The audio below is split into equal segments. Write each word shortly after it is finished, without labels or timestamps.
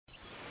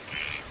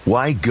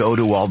Why go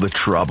to all the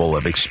trouble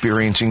of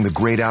experiencing the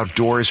great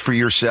outdoors for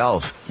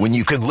yourself when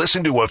you can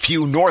listen to a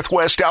few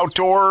Northwest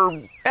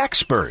outdoor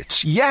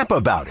experts yap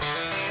about it?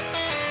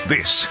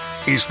 This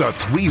is the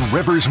Three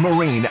Rivers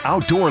Marine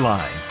Outdoor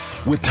Line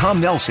with Tom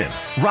Nelson,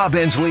 Rob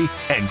Ensley,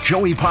 and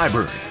Joey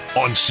Pyburn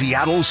on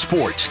Seattle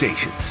Sports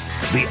Station.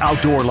 The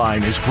Outdoor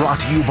Line is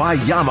brought to you by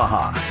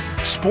Yamaha,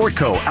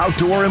 Sportco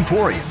Outdoor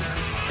Emporium,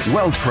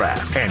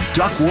 Weldcraft and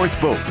Duckworth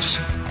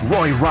Boats,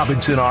 Roy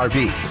Robinson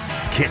RV,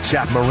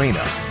 Kitsap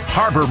Marina,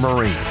 Harbor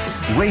Marine,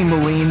 Ray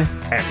Marine,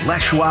 and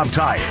Les Schwab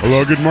Tires.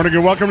 Hello, good morning,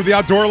 and welcome to the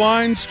Outdoor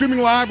Line, streaming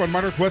live on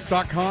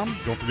MyNorthwest.com.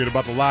 Don't forget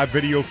about the live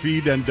video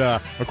feed and,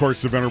 of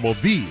course, the venerable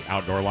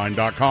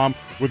TheOutdoorLine.com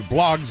with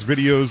blogs,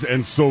 videos,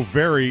 and so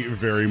very,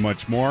 very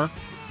much more.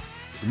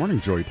 Good morning,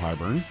 Joey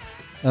Pyburn.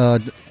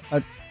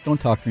 Don't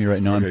talk to me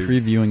right now. Okay. I'm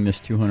previewing this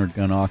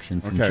 200-gun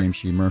auction from James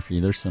G. Murphy.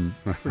 There's some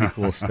pretty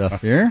cool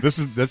stuff here.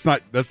 That's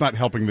not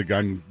helping the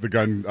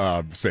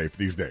gun safe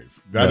these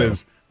days.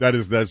 That's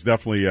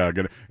definitely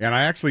good. And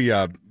I actually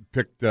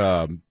picked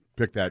that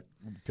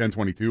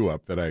 1022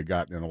 up that I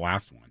got in the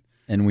last one.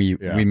 And we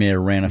may have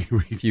ran a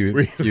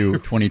few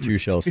 22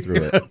 shells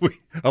through it.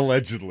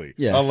 Allegedly.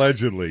 Yes.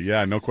 Allegedly.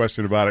 Yeah, no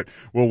question about it.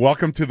 Well,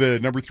 welcome to the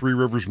number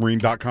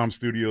 3riversmarine.com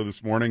studio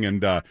this morning.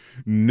 And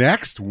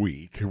next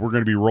week, we're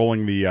going to be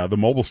rolling the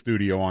mobile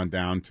studio on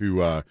down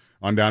to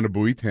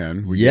Buoy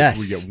 10. We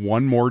get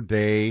one more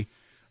day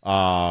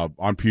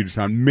on Puget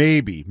Sound.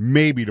 Maybe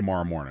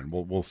tomorrow morning.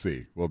 We'll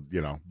see.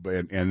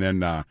 And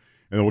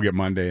then we'll get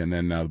Monday, and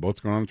then the boat's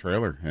going on the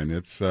trailer, and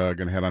it's going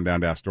to head on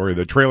down to Astoria.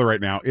 The trailer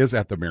right now is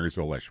at the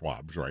Marysville Les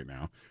Schwab's right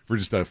now for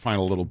just a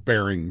final little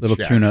bearing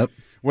check. Tune-up.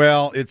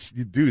 Well,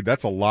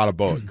 that's a lot of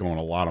boat going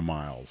a lot of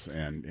miles,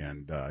 and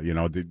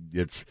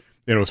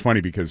it was funny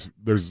because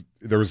there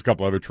was a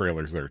couple other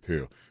trailers there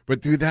too.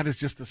 But dude, that is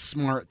just a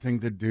smart thing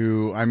to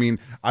do. I mean,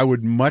 I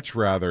would much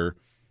rather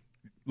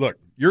look.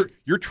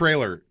 Your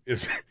trailer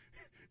is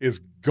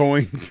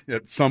going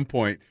at some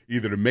point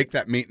either to make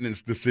that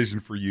maintenance decision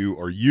for you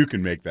or you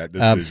can make that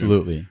decision.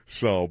 Absolutely.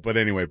 So, but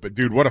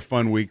dude, what a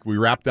fun week. We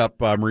wrapped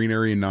up Marine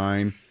Area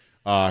 9.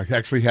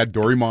 Actually had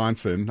Dory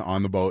Monson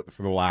on the boat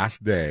for the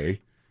last day.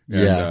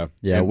 And,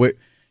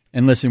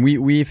 and listen,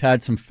 we've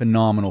had some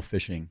phenomenal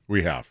fishing.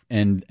 We have.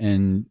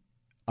 And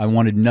I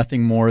wanted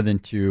nothing more than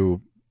to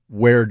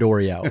wear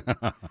Dory out.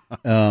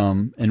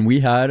 And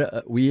we had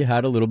a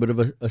little bit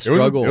of a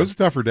struggle. It was a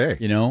tougher day.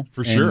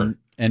 For sure.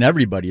 And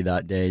everybody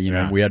that day,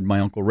 we had my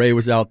Uncle Ray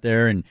was out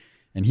there, and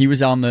he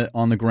was on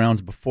the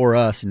grounds before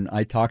us, and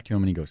I talked to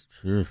him, and he goes,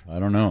 I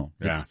don't know.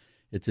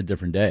 It's a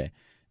different day.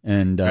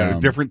 And a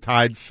different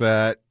tide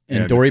set.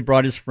 And Dory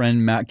brought his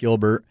friend, Matt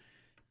Gilbert,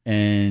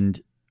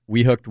 and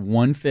we hooked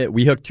one fish.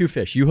 We hooked two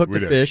fish. You hooked a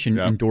fish,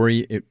 and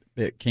Dory,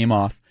 it came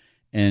off.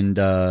 And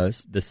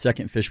the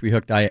second fish we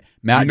hooked,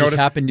 Matt just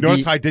happened to be...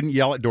 Notice I didn't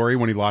yell at Dory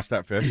when he lost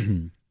that fish?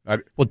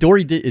 Well,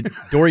 Dory did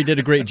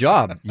a great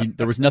job.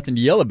 There was nothing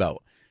to yell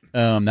about.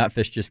 That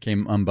fish just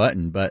came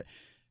unbuttoned. But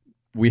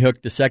we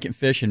hooked the second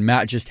fish, and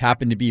Matt just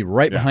happened to be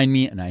right behind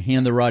me, and I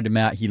hand the rod to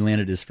Matt. He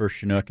landed his first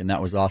Chinook, and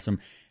that was awesome.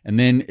 And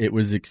then it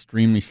was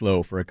extremely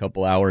slow for a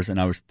couple hours,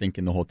 and I was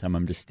thinking the whole time,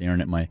 I'm just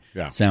staring at my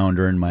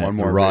sounder and my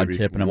rod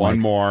tip, and I'm one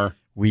more.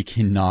 We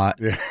cannot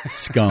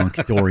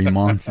skunk Dory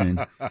Monson.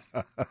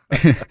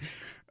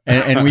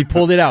 and we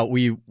pulled it out.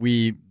 We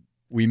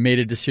made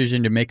a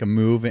decision to make a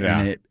move,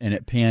 and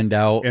it panned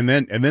out. And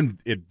then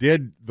it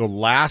did the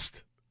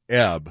last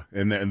ebb,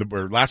 and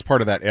the last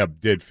part of that ebb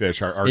did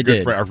fish. Our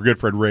good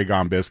friend Ray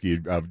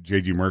Gombiski of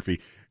J.G.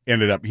 Murphy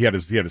ended up he had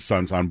his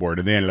sons on board,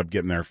 and they ended up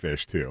getting their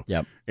fish too.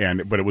 Yep.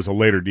 But it was a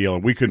later deal,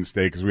 and we couldn't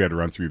stay because we had to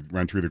run through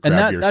the crab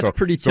and gear. That's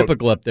pretty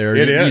typical up there.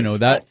 It is.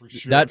 For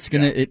sure. That's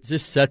gonna it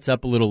just sets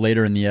up a little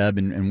later in the ebb,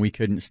 and we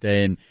couldn't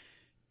stay,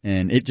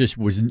 and it just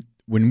was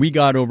when we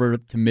got over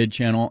to mid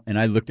channel, and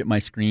I looked at my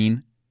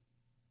screen.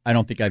 I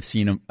don't think I've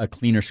seen a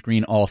cleaner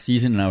screen all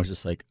season, and I was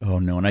just like, oh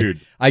no, and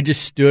I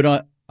just stood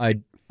on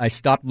I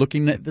stopped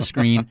looking at the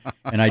screen,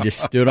 and I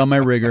just stood on my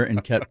rigger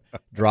and kept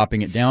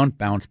dropping it down,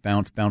 bounce,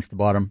 bounce, bounce the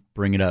bottom,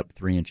 bring it up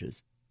 3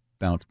 inches.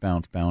 Bounce,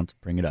 bounce, bounce,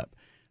 bring it up.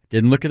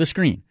 Didn't look at the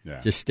screen.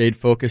 Yeah. Just stayed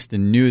focused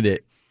and knew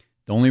that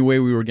the only way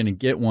we were going to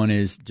get one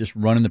is just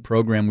running the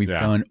program we've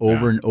done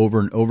over and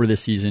over and over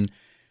this season.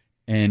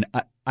 And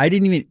I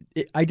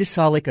just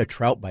saw like a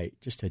trout bite,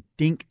 just a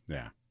dink.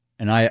 Yeah.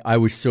 And I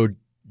was so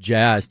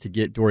jazzed to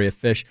get Dory a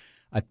fish.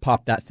 I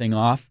popped that thing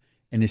off.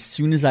 And as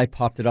soon as I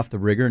popped it off the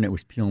rigger and it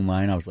was peeling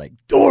line, I was like,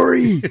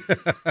 Dory!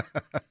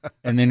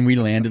 And then we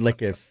landed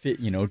like a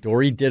fit.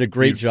 Dory did a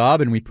great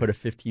job, and we put a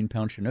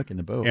 15-pound Chinook in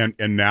the boat.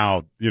 And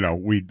now,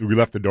 we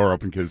left the door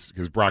open because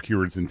Brock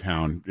Heward's in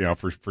town,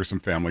 for some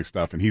family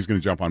stuff, and he's going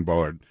to jump on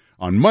board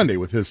on Monday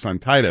with his son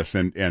Titus.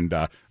 And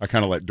I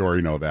kind of let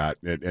Dory know that,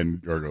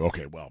 and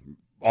okay, well,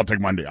 I'll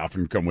take Monday off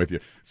and come with you.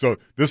 So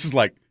this is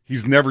like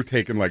he's never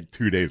taken like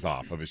 2 days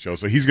off of his show,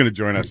 so he's going to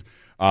join us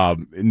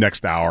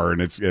next hour,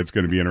 and it's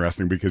going to be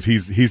interesting because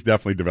he's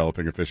definitely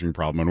developing a fishing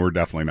problem, and we're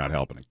definitely not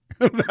helping him.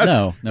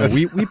 No,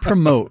 we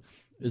promote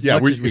as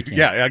much as we can.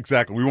 Yeah,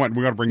 exactly. We want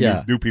to bring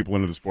new people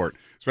into the sport,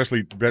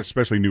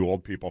 especially new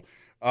old people.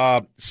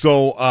 And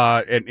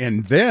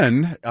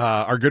then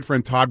our good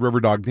friend Todd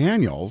Riverdog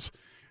Daniels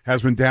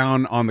has been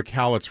down on the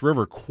Cowlitz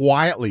River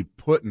quietly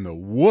putting the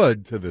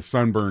wood to the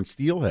sunburned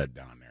steelhead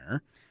down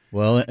there.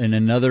 Well, and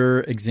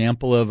another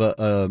example of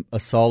a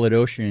solid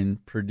ocean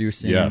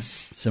producing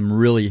some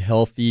really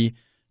healthy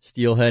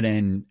steelhead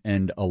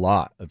and a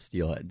lot of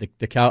steelhead.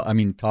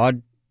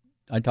 Todd,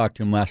 I talked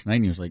to him last night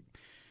and he was like,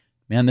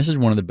 man, this is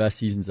one of the best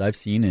seasons I've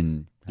seen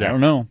in, I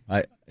don't know,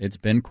 it's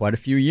been quite a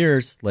few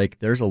years. Like,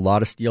 there's a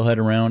lot of steelhead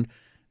around.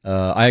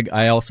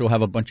 I also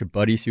have a bunch of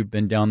buddies who've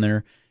been down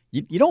there.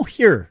 You don't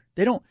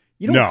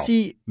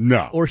see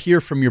or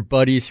hear from your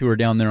buddies who are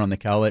down there on the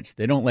Cowlitz.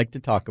 They don't like to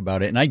talk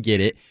about it, and I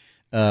get it.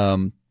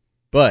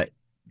 But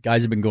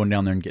guys have been going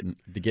down there and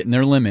getting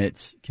their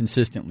limits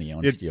consistently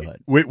on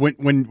steelhead.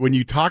 When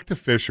you talk to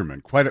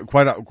fishermen,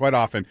 quite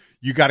often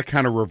you got to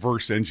kind of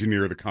reverse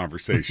engineer the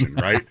conversation,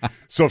 right?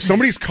 So if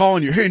somebody's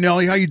calling you, hey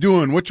Nelly, how you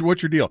doing? What's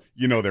your deal?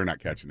 You know they're not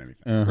catching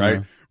anything,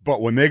 right?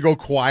 But when they go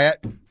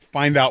quiet,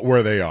 find out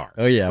where they are.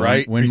 Oh yeah,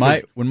 right. When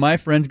my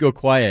friends go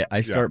quiet,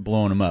 I start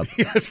blowing them up.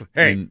 Yes.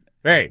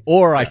 Hey.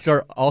 Or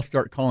I'll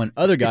start calling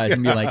other guys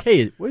and be like,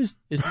 hey, is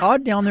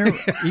Todd down there?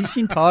 You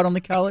seen Todd on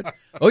the Cowlitz?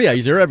 Oh yeah,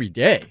 he's there every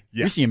day.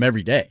 Yeah. We see him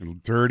every day.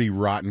 Dirty,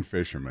 rotten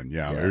fishermen.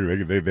 Yeah.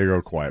 They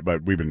go quiet,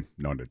 but we've been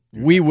known to.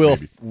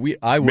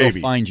 I will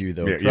find you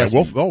though.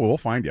 We'll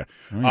find you.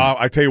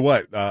 I tell you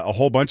what, a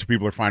whole bunch of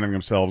people are finding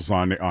themselves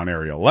on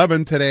Area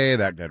 11 today.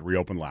 That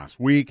reopened last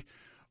week.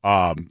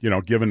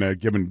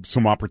 Given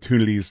some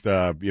opportunities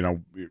to,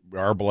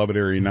 our beloved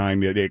Area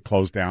 9, it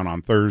closed down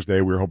on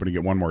Thursday. We were hoping to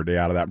get one more day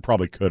out of that and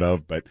probably could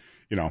have, but,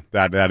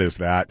 that is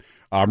that.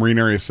 Marine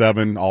Area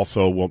 7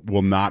 also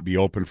will not be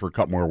open for a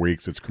couple more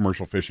weeks. It's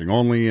commercial fishing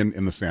only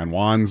in the San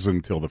Juans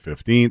until the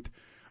 15th,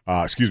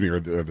 or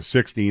the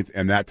 16th,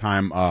 and that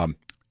time the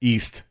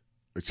East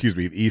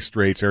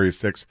Straits, Area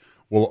 6,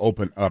 will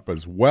open up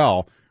as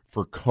well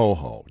for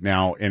coho.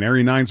 Now, and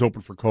Area 9's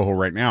open for coho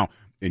right now,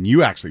 and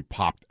you actually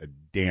popped a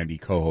dandy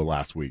coho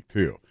last week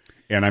too.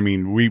 And I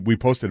mean, we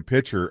posted a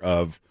picture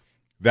of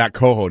that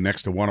coho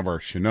next to one of our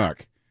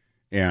Chinook,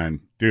 and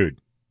dude,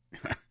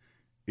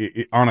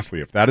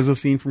 honestly, if that is a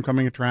scene from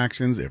Coming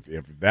Attractions, if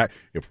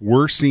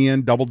we're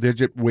seeing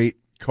double-digit weight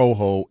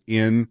coho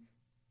in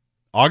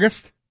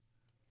August,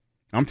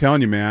 I'm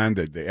telling you, man,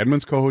 that the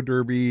Edmonds Coho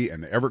Derby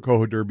and the Everett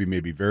Coho Derby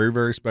may be very,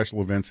 very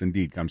special events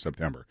indeed come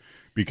September,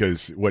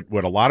 because what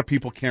a lot of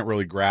people can't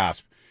really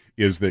grasp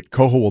is that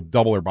coho will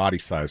double their body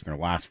size in their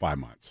last 5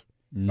 months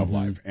of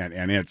life,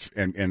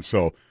 and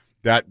so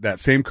that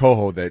same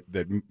coho that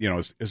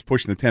is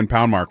pushing the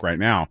 10-pound mark right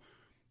now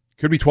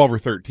could be 12 or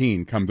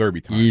 13 come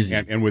Derby time. Easy.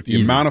 And with the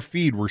amount of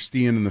feed we're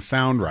seeing in the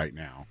Sound right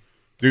now,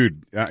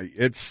 dude,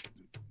 it's.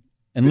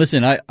 And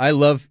listen, I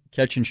love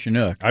catching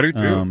Chinook. I do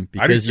too.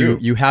 Because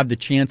you have the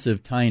chance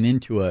of tying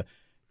into a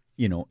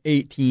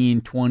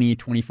 18, 20,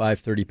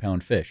 25,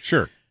 30-pound fish.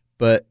 Sure.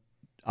 But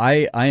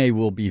I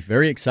will be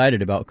very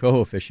excited about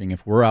coho fishing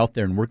if we're out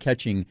there and we're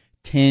catching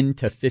 10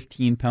 to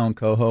 15-pound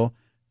coho.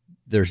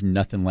 There's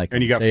nothing like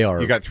and them.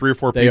 You got 3 or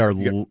 4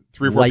 people.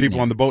 3 or 4 people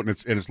on the boat,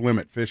 and it's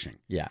limit fishing.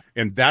 Yeah,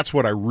 and that's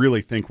what I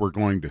really think we're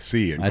going to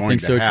see. And I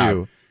think so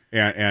too.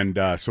 And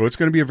so it's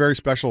going to be a very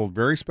special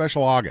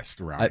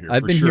August around here.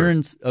 I've been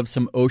hearing of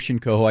some ocean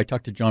coho. I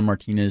talked to John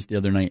Martinez the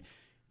other night.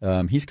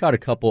 He's caught a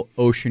couple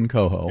ocean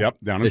coho. Yep,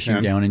 fishing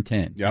down in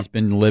 10. Yep. He's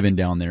been living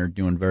down there,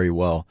 doing very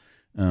well.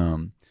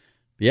 We're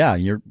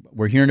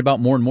hearing about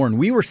more and more, and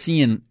we were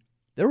seeing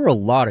there were a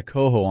lot of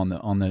coho on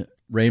the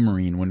Ray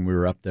Marine when we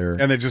were up there,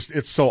 and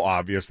it's so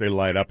obvious they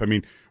light up. I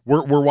mean,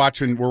 we're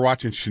watching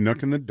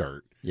Chinook in the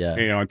dirt,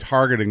 and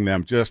targeting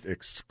them just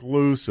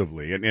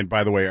exclusively. And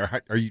by the way,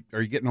 are you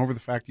getting over the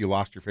fact you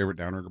lost your favorite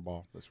downrigger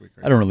ball this week?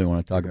 I don't really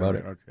want to talk about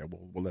it. Okay,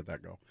 we'll let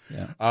that go.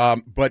 Yeah.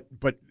 But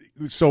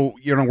so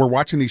we're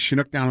watching these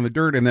Chinook down in the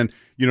dirt, and then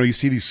you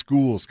see these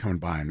schools coming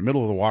by in the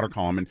middle of the water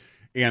column,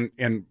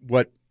 and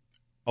what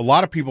a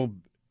lot of people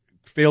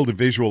fail to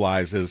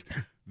visualize is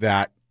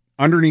that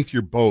underneath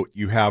your boat,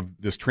 you have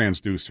this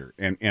transducer,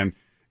 and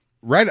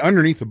right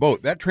underneath the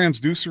boat, that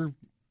transducer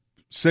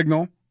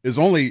signal is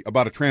only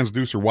about a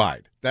transducer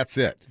wide. That's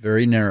it. It's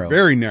very narrow.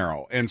 Very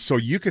narrow. And so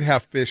you could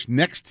have fish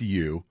next to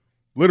you,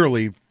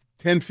 literally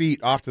 10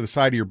 feet off to the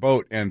side of your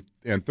boat and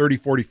 30,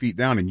 40 feet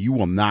down, and you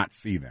will not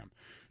see them.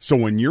 So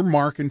when you're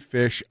marking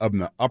fish up in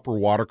the upper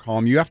water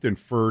column, you have to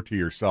infer to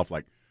yourself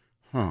like,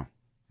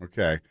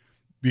 okay,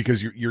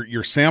 because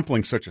you're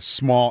sampling such a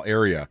small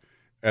area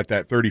at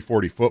that 30,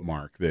 40 foot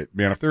mark that,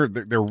 man, if they're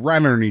right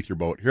underneath your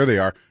boat, here they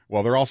are.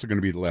 Well, they're also going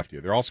to be the left of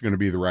you. They're also going to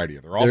be the right of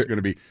you. They're also going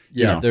to be,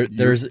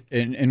 there's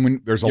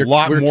when there's a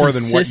lot more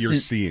than what you're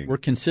seeing. We're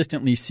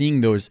consistently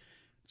seeing those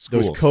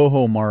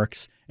coho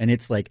marks, and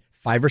it's like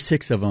 5 or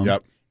 6 of them.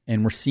 Yep.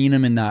 And we're seeing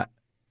them in that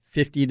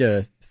 30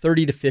 to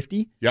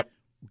 50. Yep.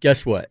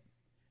 Guess what?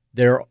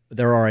 There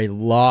are a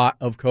lot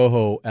of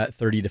coho at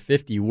 30 to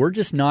 50. We're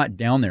just not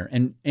down there.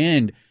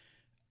 And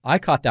I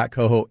caught that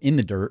coho in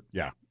the dirt.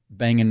 Yeah.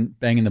 Banging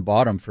the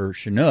bottom for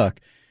Chinook.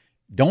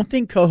 Don't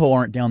think coho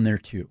aren't down there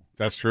too.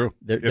 That's true.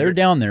 They're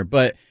down there,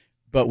 but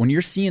when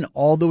you're seeing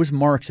all those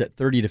marks at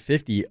 30 to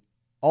 50,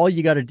 all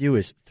you got to do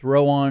is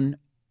throw on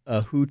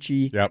a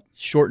hoochie,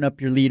 shorten up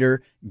your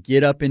leader,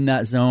 get up in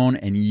that zone,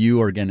 and you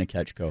are going to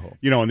catch coho.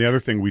 And the other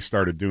thing we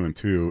started doing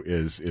too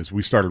is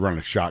we started running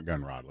a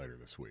shotgun rod later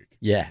this week.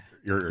 Yeah.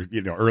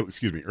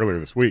 Earlier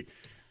this week.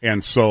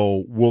 And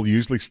so we'll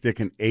usually stick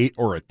an 8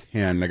 or a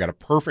 10. I got a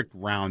perfect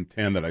round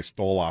 10 that I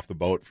stole off the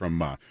boat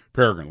from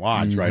Peregrine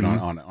Lodge, right,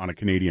 on a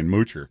Canadian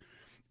moocher.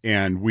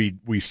 And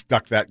we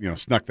snuck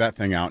that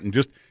thing out. And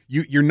just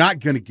you're not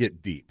going to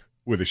get deep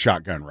with a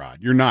shotgun rod.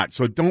 You're not.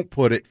 So don't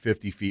put it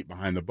 50 feet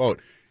behind the boat.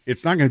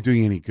 It's not going to do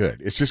you any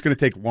good. It's just going to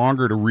take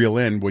longer to reel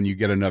in when you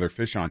get another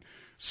fish on.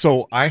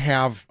 So I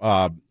have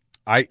I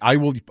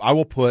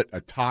will put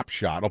a top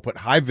shot. I'll put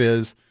high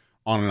vis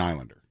on an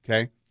Islander,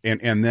 okay?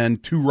 And then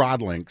 2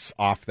 rod links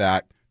off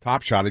that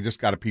top shot. I just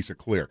got a piece of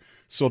clear.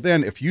 So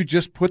then if you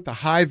just put the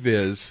high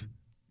vis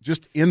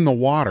just in the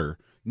water,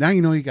 now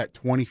you know you got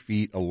 20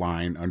 feet of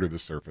line under the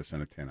surface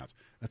and a 10 ounce.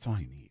 That's all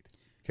you need.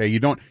 Okay,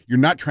 you're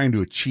not trying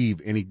to achieve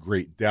any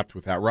great depth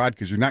with that rod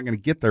because you're not going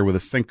to get there with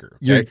a sinker.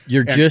 Okay?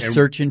 You're just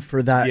searching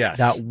for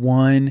that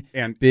one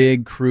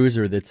big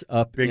cruiser that's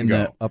up in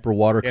the upper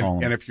water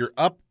column. And if you're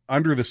up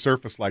under the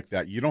surface like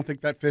that, you don't think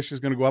that fish is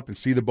going to go up and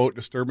see the boat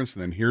disturbance,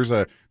 and then here's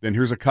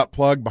a cut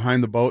plug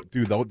behind the boat.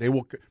 Dude, they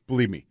will,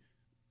 believe me,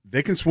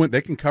 they can swim.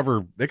 They can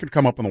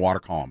come up in the water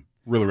column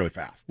really, really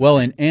fast. Well,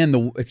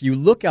 if you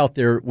look out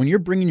there when you're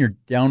bringing your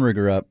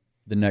downrigger up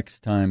the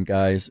next time,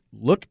 guys,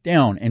 look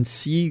down and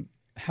see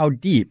how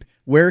deep.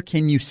 Where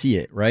can you see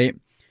it? Right.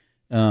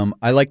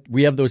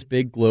 We have those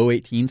big glow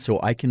 18s, so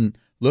I can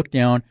look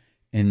down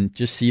and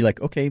just see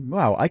okay,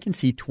 wow, I can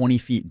see 20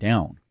 feet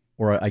down,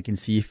 or I can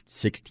see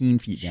 16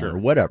 feet down, or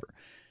whatever.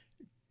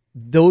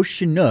 Those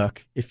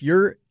Chinook, if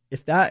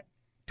that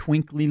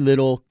twinkly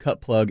little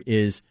cut plug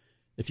if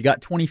you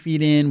got 20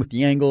 feet in with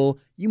the angle,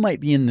 you might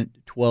be in the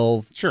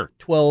 12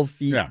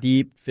 feet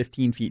deep,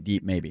 15 feet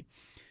deep maybe.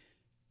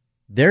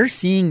 They're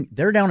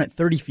down at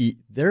 30 feet.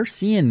 They're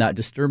seeing that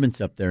disturbance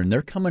up there, and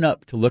they're coming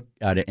up to look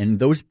at it. And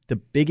the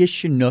biggest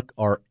Chinook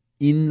are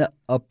in the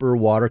upper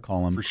water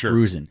column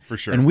cruising. For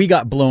sure. And we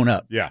got blown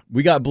up. Yeah.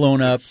 We got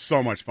blown up. It's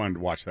so much fun to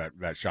watch that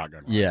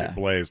shotgun rod. Yeah. It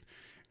blazed.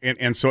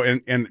 And so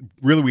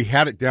really we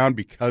had it down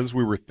because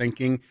we were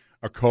thinking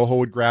a coho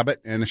would grab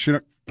it and a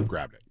Chinook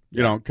grabbed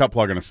it. Cut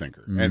plug and a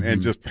sinker. Mm-hmm.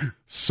 And just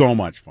so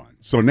much fun.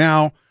 So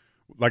now,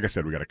 like I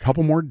said, we got a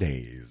couple more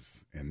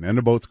days, and then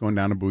the boat's going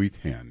down to buoy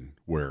 10,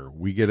 where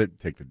we get it,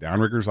 take the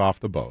downriggers off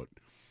the boat,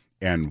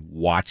 and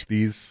watch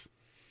these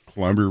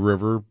Columbia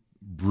River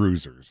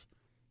bruisers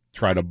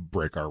try to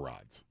break our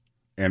rods.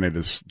 And it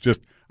is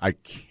just, I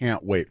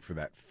can't wait for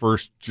that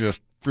first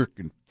just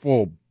freaking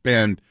full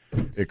bend,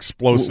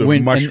 explosive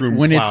mushroom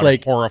when cloud, it's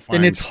like, horrifying.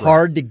 And it's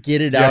hard to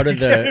get it out of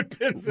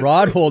the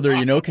rod holder,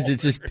 because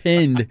it's just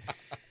pinned.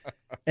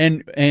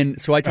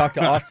 And so I talked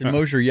to Austin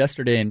Mosier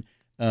yesterday,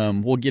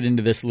 and we'll get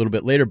into this a little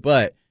bit later,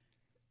 but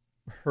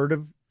heard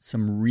of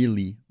some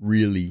really,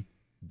 really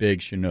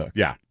big Chinook.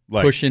 Yeah.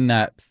 Pushing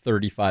that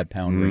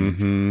 35-pound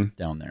range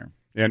down there.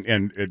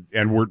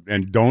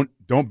 And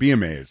don't be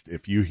amazed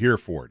if you hear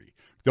 40.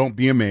 Don't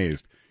be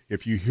amazed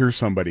if you hear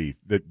somebody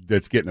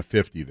that's getting a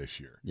 50 this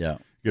year. Yeah.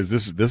 Because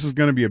this is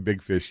going to be a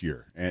big fish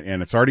year,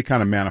 and it's already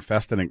kind of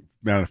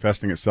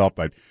manifesting itself.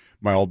 But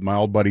my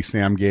old buddy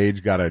Sam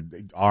Gage got a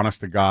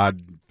honest to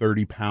God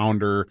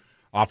 30-pounder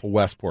off of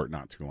Westport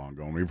not too long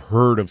ago, and we've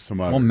heard of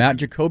some others. Well, Matt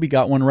Jacoby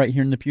got one right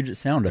here in the Puget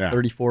Sound, a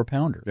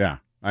 34-pounder. Yeah,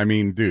 I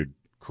mean, dude,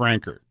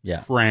 cranker.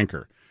 Yeah,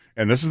 cranker.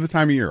 And this is the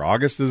time of year.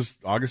 August is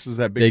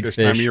that big fish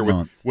time of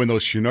year when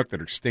those Chinook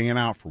that are staying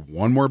out for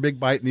one more big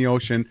bite in the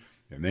ocean,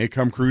 and they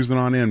come cruising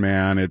on in.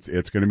 Man, it's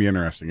going to be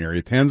interesting.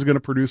 Area 10 is going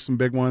to produce some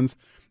big ones.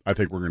 I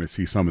think we're going to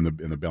see some in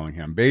the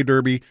Bellingham Bay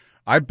Derby.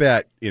 I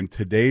bet in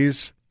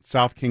today's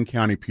South King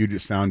County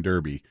Puget Sound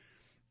Derby,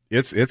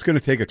 it's going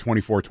to take a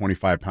 24,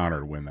 25-pounder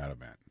to win that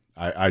event.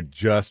 I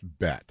just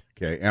bet.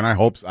 Okay, and I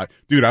hope it's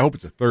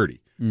a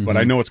 30. Mm-hmm. But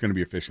I know it's going to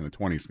be a fish in the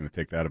 20s. It's going to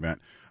take that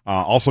event.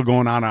 Also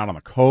going on out on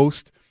the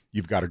coast,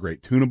 you've got a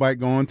great tuna bite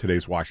going.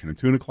 Today's Washington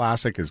Tuna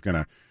Classic is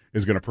going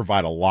to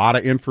provide a lot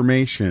of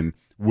information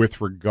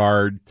with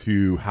regard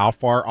to how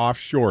far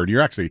offshore. And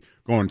you're actually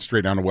going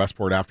straight down to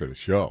Westport after the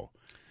show.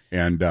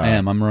 And I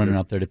am. I'm running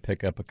out there to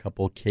pick up a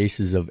couple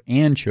cases of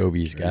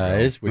anchovies,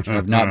 guys, which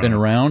have not been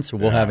around. So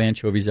we'll have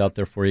anchovies out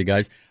there for you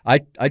guys. I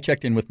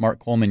checked in with Mark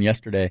Coleman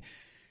yesterday.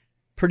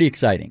 Pretty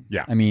exciting.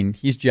 Yeah. I mean,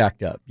 he's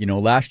jacked up.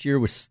 Last year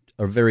was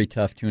a very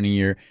tough tuna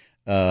year.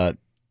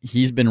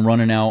 He's been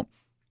running out.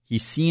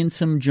 He's seeing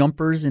some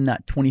jumpers in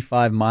that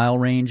 25-mile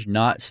range,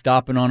 not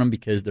stopping on them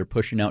because they're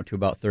pushing out to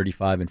about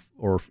 35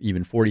 or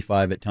even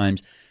 45 at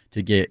times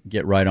to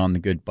get right on the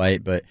good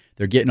bite. But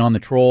they're getting on the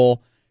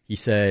troll. He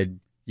said,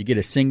 you get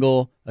a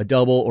single, a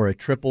double, or a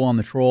triple on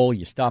the troll.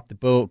 You stop the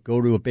boat, go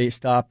to a bait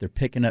stop. They're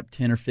picking up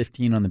 10 or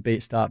 15 on the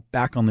bait stop,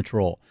 back on the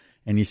troll.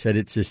 And he said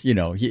it's just,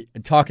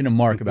 talking to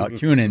Mark about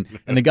tuna,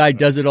 and the guy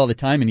does it all the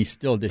time, and he's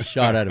still just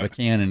shot out of a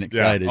can and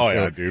excited. Yeah. Oh, so,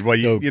 yeah, dude. Well,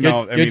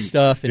 good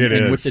stuff. And, it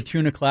and is. with the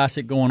Tuna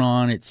Classic going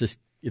on, it's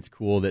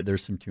cool that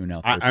there's some tuna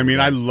out there.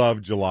 I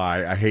love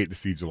July. I hate to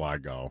see July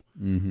go.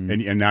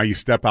 Mm-hmm. And now you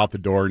step out the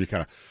door and you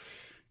kind of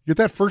get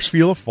that first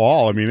feel of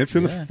fall. I mean, it's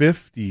in the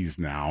 50s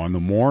now in the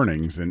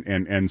mornings,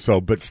 and so,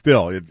 but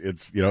still,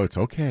 it's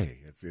okay.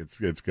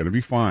 It's going to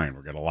be fine.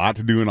 We've got a lot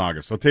to do in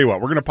August. So I'll tell you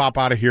what, we're going to pop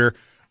out of here.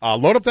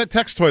 Load up that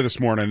text toy this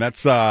morning.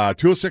 That's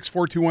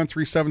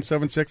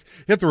 206-421-3776.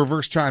 Hit the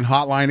reverse chime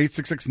hotline,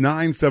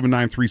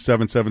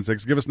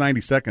 866-979-3776. Give us 90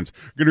 seconds.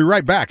 We're going to be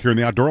right back here in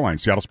the Outdoor Line,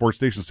 Seattle Sports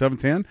Station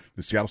 710,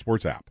 the Seattle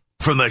Sports app.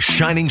 From the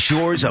shining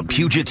shores of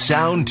Puget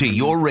Sound to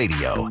your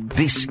radio,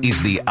 this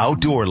is the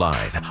Outdoor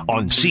Line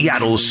on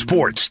Seattle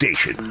Sports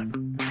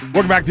Station.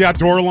 Welcome back to the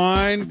Outdoor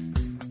Line,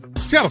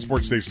 Seattle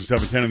Sports Station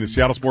 710 and the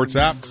Seattle Sports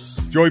app.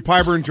 Joey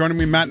Pyburn joining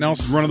me, Matt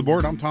Nelson running the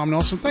board. I'm Tom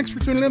Nelson. Thanks for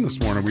tuning in this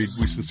morning. We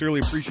sincerely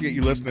appreciate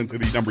you listening to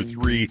the number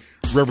 3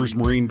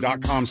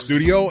 RiversMarine.com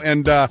studio.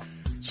 And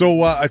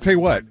so I tell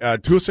you what,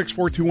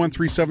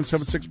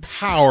 206-421-3776,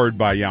 powered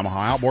by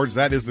Yamaha Outboards.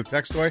 That is the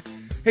text toy.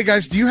 Hey,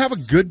 guys, do you have a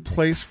good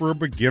place for a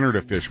beginner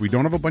to fish? We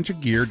don't have a bunch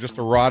of gear, just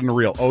a rod and a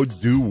reel. Oh,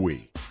 do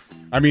we?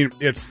 I mean,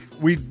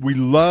 we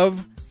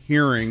love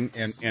hearing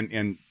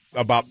and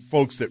about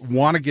folks that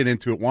want to get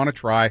into it, want to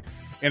try.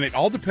 And it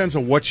all depends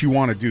on what you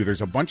want to do.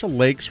 There's a bunch of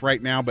lakes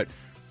right now, but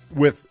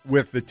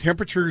with the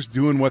temperatures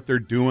doing what they're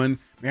doing,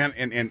 man,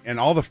 and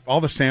all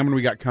the salmon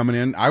we got coming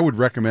in, I would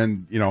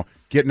recommend,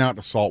 getting out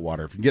to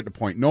saltwater. If you can get to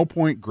Point No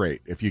Point,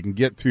 great. If you can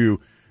get to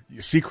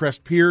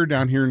Seacrest Pier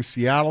down here in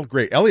Seattle,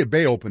 great. Elliott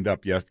Bay opened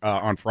up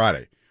on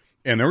Friday,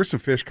 and there was some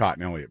fish caught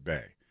in Elliott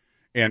Bay.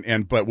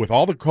 But with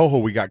all the coho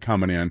we got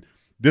coming in,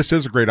 this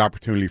is a great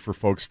opportunity for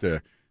folks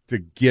to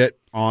get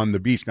on the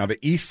beach. Now, the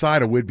east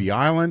side of Whidbey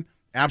Island,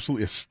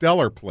 absolutely a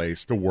stellar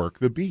place to work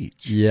the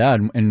beach. Yeah,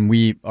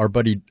 and our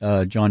buddy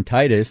John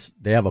Titus,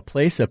 they have a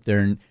place up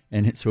there,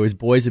 and so his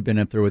boys have been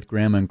up there with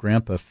Grandma and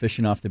Grandpa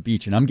fishing off the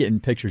beach, and I'm getting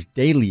pictures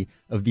daily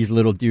of these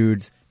little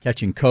dudes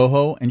catching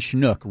coho and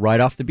chinook right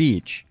off the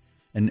beach.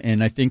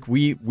 And I think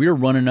we're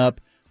running up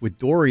with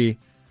Dory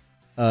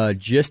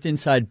just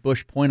inside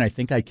Bush Point. I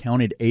think I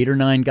counted 8 or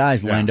 9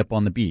 guys lined up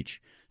on the beach.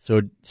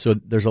 So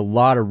there's a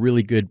lot of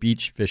really good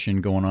beach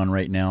fishing going on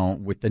right now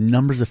with the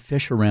numbers of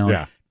fish around.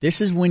 Yeah. This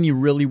is when you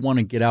really want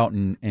to get out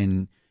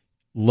and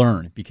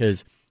learn,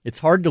 because it's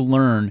hard to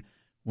learn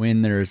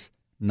when there's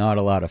not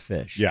a lot of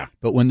fish. Yeah.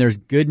 But when there's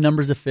good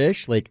numbers of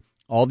fish, like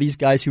all these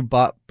guys who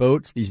bought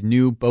boats, these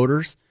new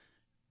boaters,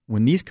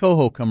 when these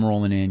coho come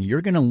rolling in,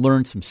 you're going to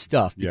learn some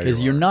stuff,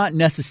 because you're not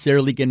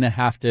necessarily going to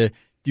have to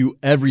do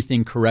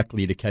everything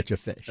correctly to catch a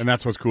fish. And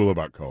that's what's cool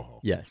about coho.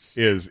 Yes.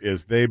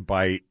 Is they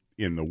bite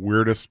in the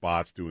weirdest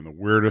spots, doing the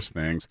weirdest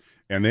things,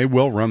 and they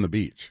will run the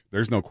beach.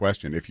 There's no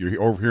question. If you're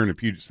over here in the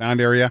Puget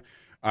Sound area,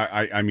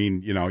 I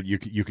mean,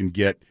 you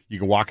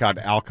can walk out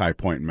to Alki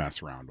Point and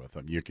mess around with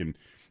them. You can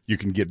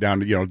get down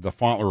to the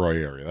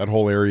Fauntleroy area, that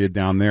whole area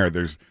down there.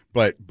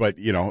 But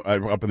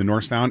up in the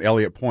North Sound,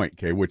 Elliott Point,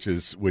 okay, which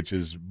is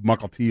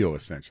Mukilteo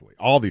essentially.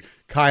 All the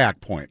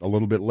Kayak Point a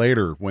little bit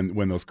later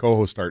when those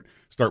coho start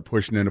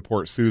pushing into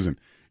Port Susan.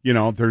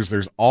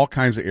 There's all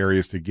kinds of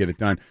areas to get it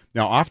done.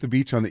 Now, off the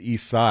beach on the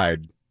east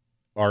side,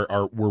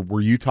 were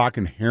you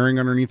talking herring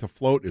underneath a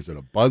float? Is it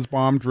a buzz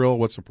bomb drill?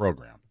 What's the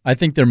program? I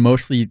think they're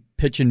mostly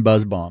pitching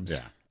buzz bombs.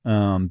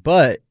 Yeah.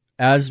 But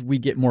as we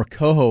get more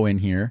coho in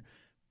here,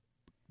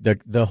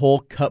 the whole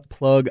cut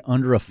plug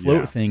under a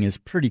float thing is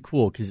pretty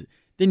cool, because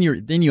then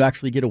you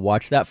actually get to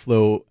watch that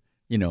float.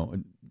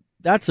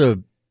 That's a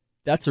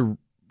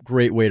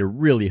great way to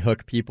really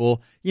hook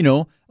people.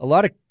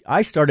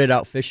 I started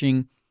out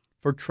fishing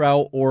for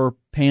trout or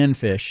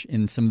panfish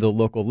in some of the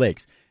local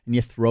lakes, and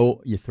you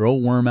throw a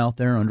worm out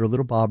there under a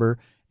little bobber,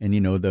 and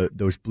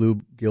those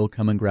bluegill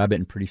come and grab it,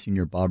 and pretty soon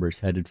your bobber's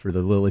headed for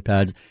the lily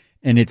pads,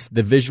 and it's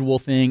the visual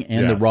thing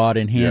and the rod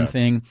in hand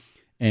thing,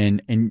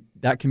 and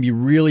that can be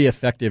really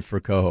effective for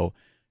coho.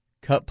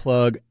 Cut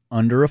plug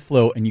under a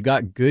float, and you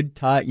got good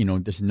tide.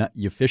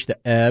 You fish the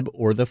ebb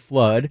or the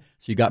flood,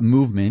 so you got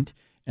movement,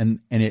 and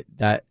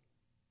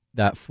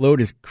that float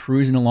is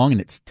cruising along,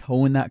 and it's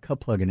towing that cut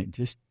plug, and it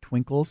just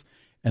twinkles,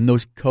 and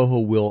those coho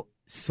will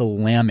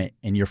slam it,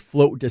 and your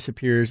float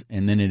disappears,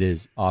 and then it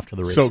is off to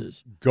the races.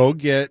 So go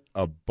get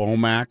a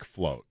Bomac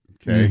float,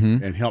 okay,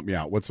 and help me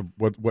out.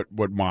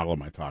 What model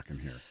am I talking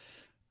here?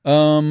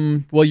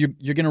 Well,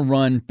 you're going to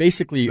run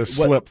basically the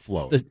slip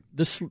float.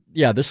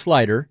 The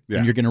slider,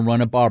 and you're going to run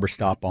a bobber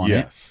stop on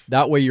it.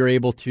 That way, you're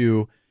able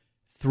to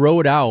throw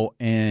it out,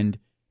 and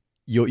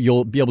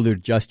you'll be able to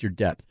adjust your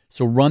depth.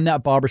 So run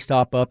that bobber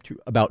stop up to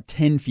about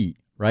 10 feet,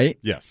 right?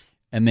 Yes.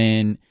 And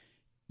then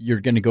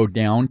you're going to go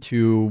down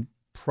to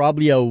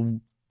probably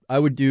I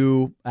would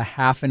do a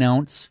half an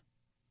ounce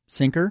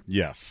sinker.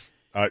 Yes.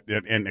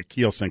 And a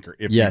keel sinker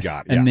if you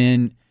got. And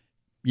then,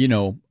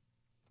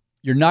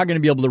 you're not going to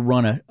be able to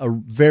run a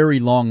very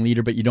long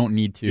leader, but you don't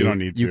need to. You don't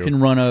need to. You can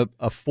run a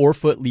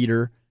 4-foot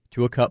leader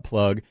to a cut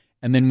plug,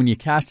 and then when you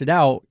cast it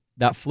out,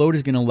 that float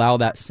is going to allow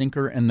that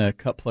sinker and the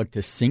cut plug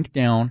to sink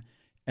down,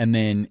 and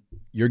then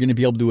you're going to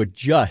be able to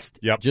adjust,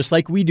 just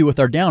like we do with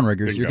our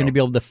downriggers. You're going to be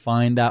able to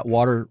find that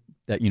water,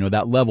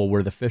 that level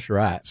where the fish are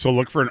at. So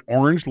look for an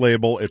orange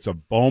label. It's a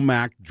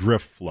Bomac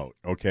drift float,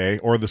 okay,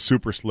 or the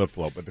Super Slip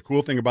float. But the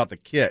cool thing about the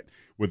kit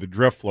with the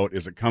drift float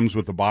is it comes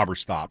with the bobber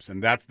stops,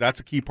 and that's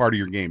a key part of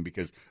your game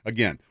because,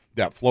 again,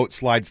 that float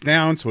slides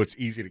down, so it's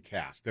easy to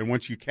cast. And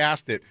once you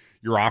cast it,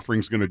 your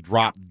offering's going to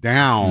drop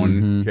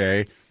down,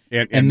 okay?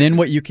 And then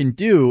what you can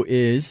do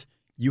is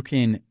you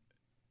can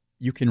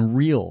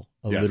reel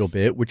a little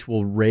bit, which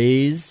will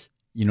raise,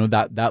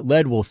 that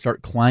lead will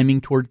start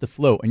climbing towards the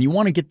float. And you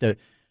want to get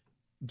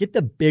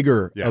the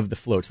bigger of the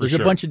floats. There's a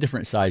bunch of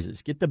different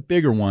sizes. Get the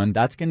bigger one.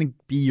 That's going to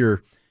be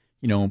your,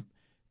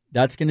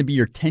 that's going to be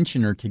your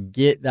tensioner to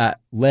get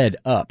that lead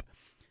up.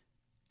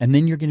 And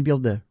then you're going to be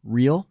able to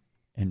reel,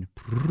 and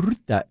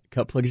that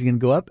cut plug is going to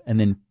go up, and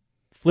then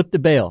flip the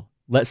bail,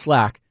 let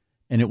slack,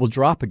 and it will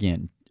drop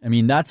again. I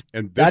mean, that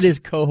is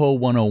Coho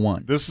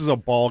 101. This is a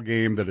ball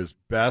game that is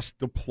best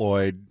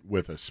deployed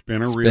with a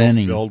spinner reel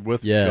filled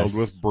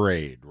with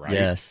braid, right?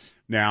 Yes.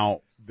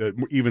 Now, the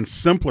even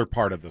simpler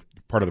part of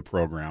the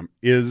program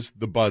is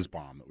the buzz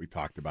bomb that we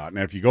talked about.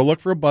 Now, if you go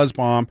look for a buzz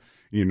bomb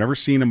and you've never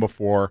seen them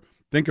before,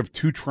 think of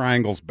two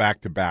triangles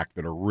back to back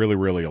that are really,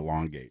 really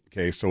elongate.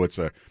 Okay, so it's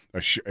a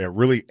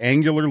really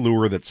angular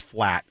lure that's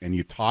flat, and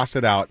you toss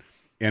it out,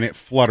 and it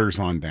flutters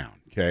on down.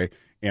 Okay.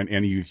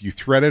 And you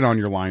thread it on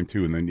your line,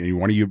 too, and then you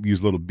want to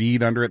use a little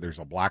bead under it. There's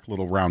a black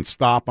little round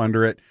stop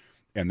under it,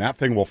 and that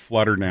thing will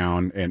flutter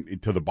down and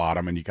to the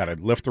bottom, and you got to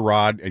lift the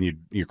rod, and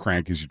you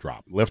crank as you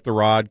drop. Lift the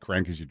rod,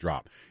 crank as you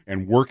drop,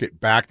 and work it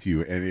back to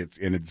you, and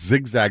it's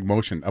zigzag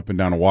motion up and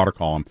down a water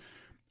column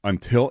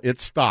until it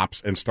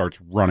stops and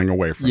starts running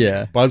away from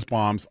you. Buzz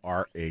bombs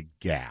are a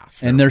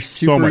gas. And they're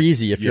super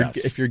easy.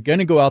 If you're going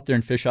to go out there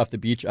and fish off the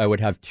beach, I would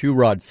have two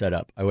rods set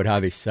up. I would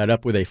have a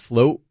setup with a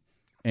float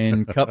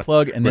and cut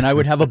plug, and then I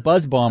would have a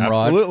buzz bomb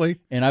rod,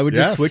 and I would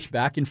just switch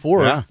back and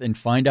forth and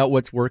find out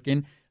what's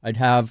working.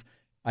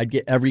 I'd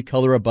get every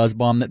color of buzz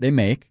bomb that they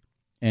make,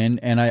 and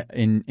I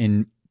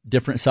in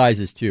different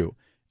sizes too.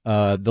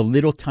 The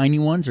little tiny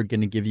ones are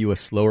going to give you a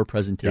slower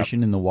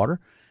presentation in the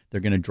water.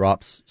 They're going to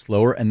drop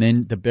slower, and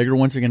then the bigger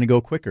ones are going to go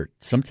quicker.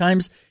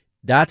 Sometimes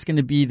that's going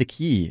to be the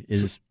key.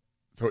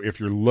 So if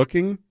you're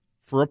looking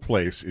for a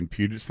place in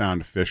Puget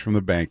Sound to fish from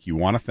the bank, you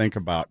want to think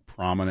about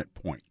prominent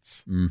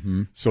points.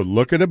 Mm-hmm. So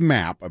look at a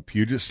map of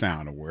Puget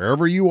Sound, and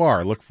wherever you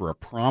are, look for a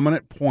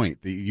prominent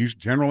point.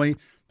 Generally,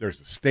 there's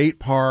a state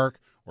park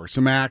or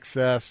some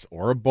access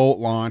or a boat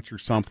launch or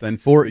something.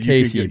 Fort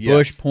Casey,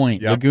 Bush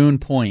Point, Lagoon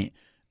Point.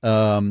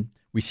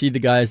 We see the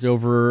guys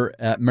over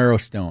at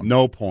Marrowstone.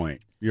 No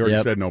Point. You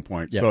already said No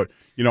Point. Yep. So,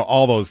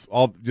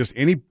 just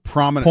any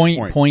prominent point.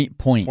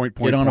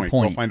 Get on a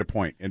point. Go find a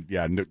point.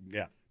 And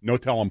no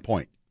tell them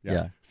point.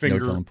 Yeah.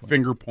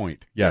 Finger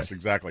point. Yes,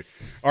 exactly.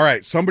 All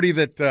right. Somebody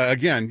that,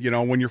 again,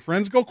 when your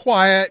friends go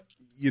quiet,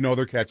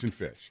 they're catching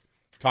fish.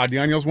 Todd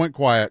Daniels went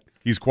quiet.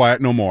 He's quiet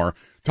no more.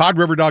 Todd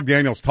Riverdog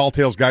Daniels, Tall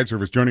Tales Guide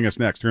Service, joining us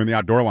next here in the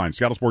Outdoor Line,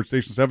 Seattle Sports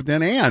Station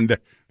 710 and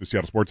the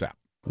Seattle Sports app.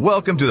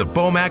 Welcome to the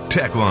Bomac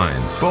Tech Line.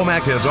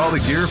 Bomac has all the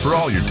gear for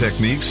all your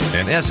techniques,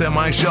 and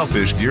SMI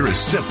shellfish gear is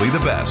simply the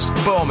best.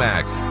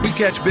 Bomac, we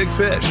catch big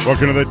fish.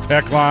 Welcome to the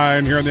Tech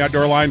Line here on the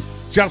Outdoor Line,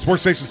 Seattle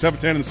Sports Station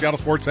 710 and the Seattle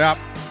Sports app.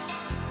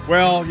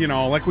 Well,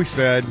 like we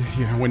said,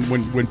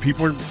 when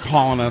people are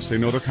calling us, they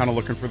know they're kind of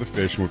looking for the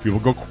fish. And when people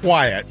go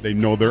quiet, they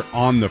know they're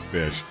on the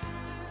fish.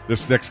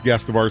 This next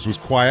guest of ours was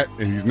quiet,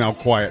 and he's now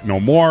quiet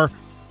no more.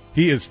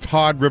 He is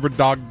Todd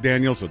Riverdog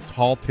Daniels of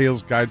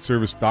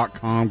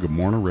TallTalesGuideService.com. Good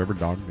morning,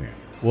 Riverdog Daniels.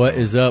 What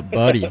is up,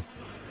 buddy?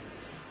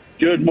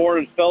 Good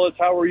morning, fellas.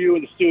 How are you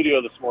in the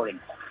studio this morning?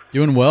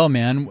 Doing well,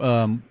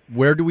 man.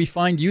 Where do we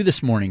find you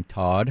this morning,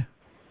 Todd?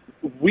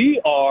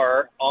 We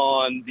are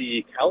on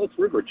the Cowlitz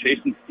River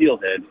chasing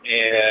steelhead,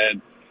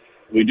 and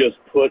we just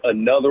put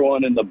another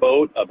one in the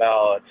boat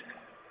about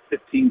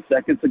 15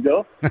 seconds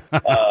ago.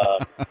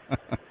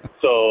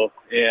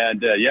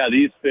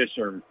 These fish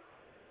are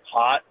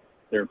hot.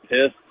 They're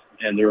pissed,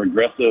 and they're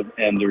aggressive,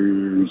 and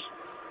there's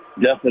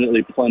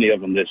definitely plenty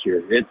of them this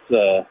year.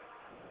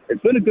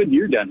 It's been a good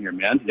year down here,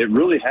 man. It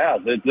really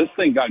has. This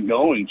thing got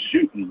going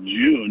in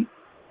June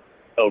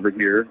over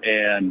here,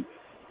 and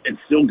it's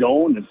still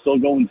going. It's still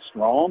going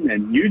strong.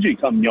 And usually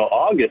come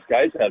August,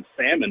 guys have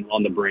salmon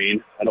on the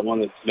brain. I don't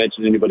want to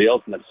mention anybody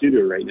else in the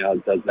studio right now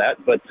that does that,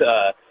 but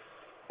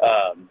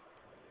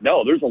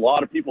no, there's a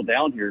lot of people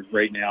down here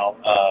right now.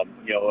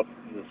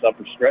 In this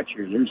upper stretch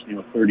here, there's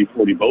 30,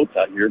 40 boats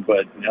out here,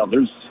 but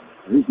there's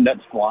nets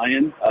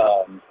flying.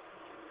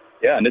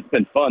 And it's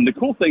been fun. The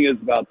cool thing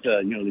is about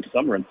the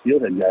summer and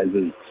steelhead guys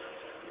is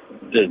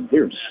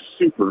they're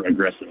super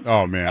aggressive.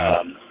 Oh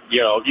man.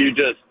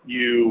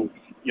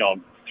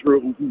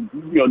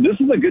 This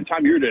is a good time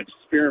of year to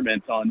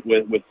experiment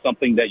with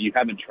something that you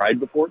haven't tried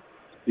before,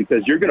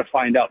 because you're going to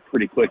find out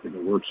pretty quick if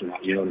it works or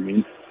not. You know what I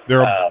mean?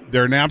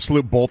 They're an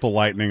absolute bolt of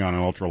lightning on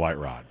an ultralight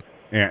rod,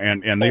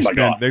 and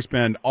they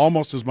spend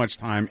almost as much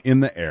time in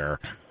the air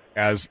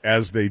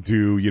as they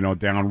do,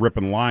 down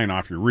ripping line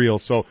off your reel.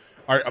 So,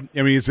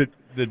 is it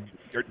the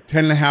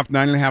 10.5,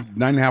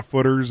 9.5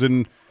 footers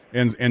and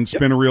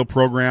spin a reel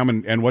program,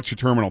 and what's your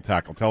terminal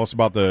tackle? Tell us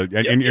about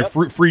and your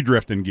free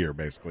drifting gear,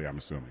 basically, I'm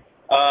assuming.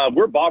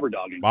 We're bobber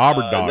dogging. All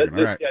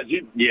right.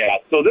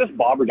 So this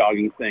bobber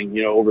dogging thing,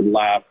 over the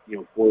last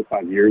 4 or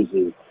 5 years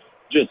is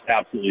just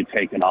absolutely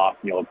taken off.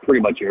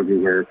 Pretty much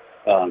everywhere.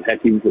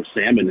 Heck, even for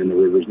salmon in the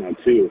rivers now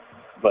too.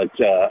 But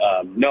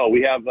no,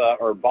 we have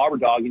our bobber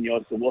dogging.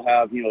 So we'll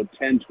have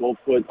 10, 12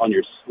 foot on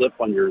your slip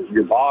on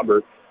your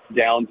bobber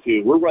down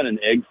to. We're running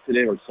eggs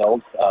today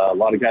ourselves. A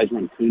lot of guys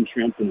run coon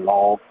shrimp, and it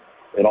all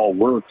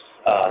works.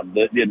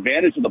 The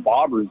advantage of the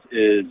bobbers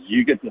is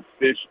you get to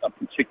fish a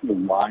particular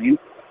line,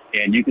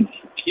 and you can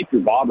keep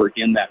your bobber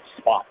in that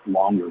spot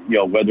longer,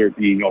 whether it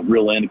be,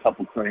 reel in a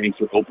couple cranks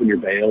or open your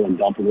bail and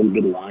dump a little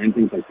bit of line,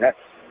 things like that.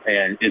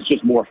 And it's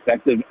just more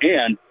effective.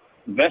 And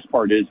the best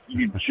part is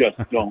you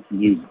just don't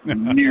lose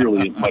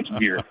nearly as much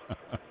gear.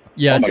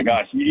 Yeah, oh, my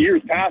gosh.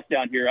 Years past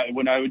down here,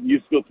 when I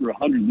used to go through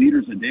 100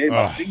 liters a day,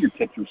 my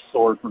fingertips were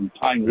sore from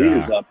tying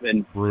liters up.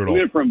 And brutal. We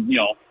went from,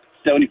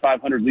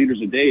 7,500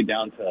 liters a day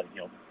down to,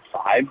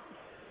 5.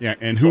 Yeah,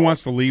 and who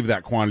wants to leave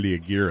that quantity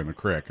of gear in the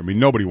creek? I mean,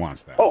 nobody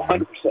wants that. Oh,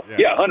 100%.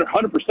 Yeah,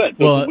 100%. So it's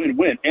a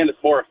win-win, and it's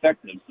more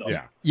effective. So.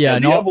 Yeah.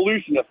 The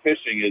evolution of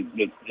fishing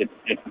is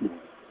it's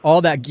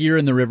all that gear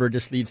in the river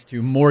just leads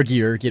to more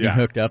gear getting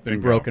hooked up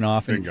and broken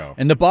off.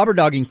 And the bobber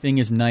dogging thing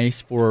is nice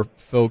for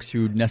folks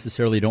who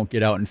necessarily don't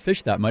get out and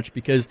fish that much,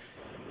 because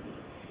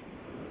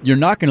you're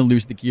not going to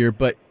lose the gear,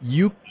 but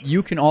you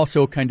can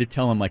also kind of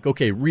tell them, like,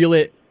 okay, reel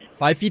it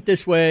 5 feet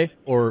this way,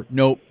 or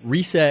nope,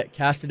 reset,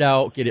 cast it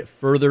out, get it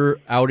further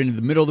out into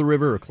the middle of the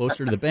river or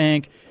closer to the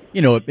bank.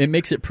 It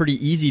makes it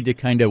pretty easy to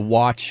kind of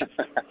watch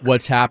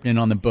what's happening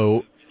on the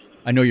boat.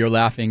 I know you're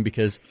laughing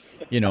because,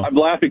 I'm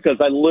laughing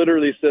because I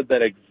literally said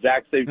that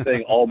exact same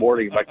thing all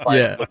morning. My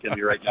clients look at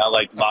me right now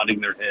like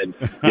nodding their head.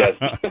 Yes.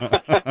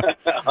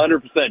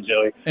 100%,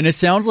 Joey. And it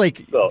sounds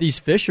like these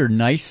fish are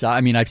nice.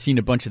 I mean, I've seen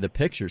a bunch of the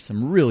pictures,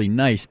 some really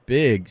nice,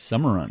 big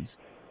summer runs.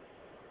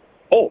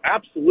 Oh,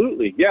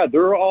 absolutely. Yeah,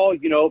 they're all,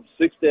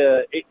 6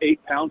 to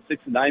 8 pounds,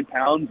 6 to 9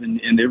 pounds, and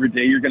every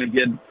day you're going to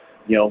get,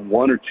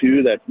 1 or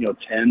 2 that,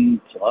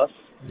 10 plus.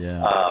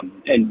 Yeah.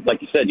 And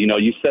like you said,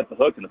 you set the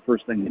hook, and the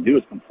first thing they do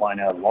is come flying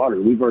out of the water.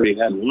 We've already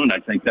had one, I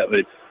think, that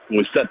when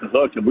we set the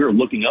hook, and we were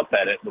looking up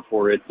at it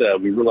before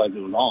we realized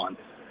it was on,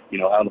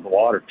 out of the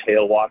water,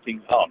 tail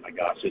walking. Oh, my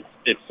gosh,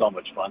 it's so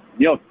much fun.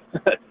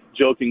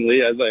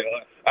 Jokingly, I was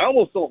like, I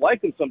almost don't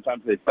like them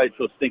sometimes. They fight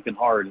so stinking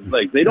hard. It's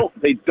like they don't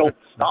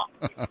stop.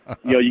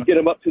 You get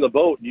them up to the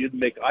boat, and you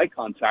make eye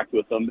contact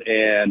with them,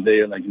 and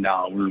they're like,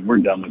 no, we're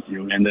done with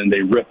you. And then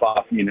they rip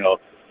off,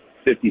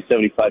 50,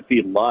 75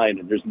 feet of line,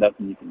 and there's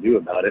nothing you can do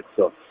about it.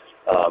 So,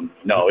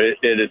 no,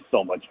 it is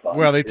so much fun.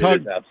 Well, they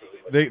tug.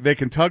 They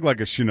can tug like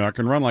a Chinook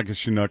and run like a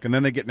Chinook, and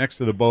then they get next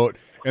to the boat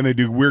and they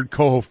do weird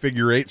coho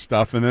figure 8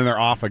 stuff, and then they're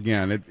off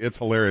again. It's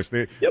hilarious.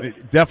 They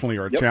definitely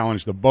are a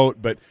challenge the boat,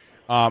 but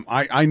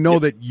I know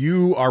that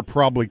you are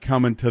probably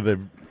coming to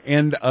the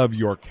end of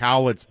your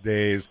Cowlitz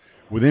days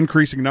with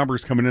increasing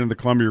numbers coming into the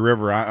Columbia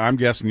River. I'm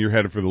guessing you're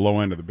headed for the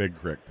low end of the Big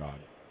Creek, Todd.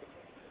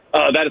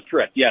 That is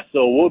correct. Yeah.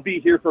 So we'll be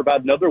here for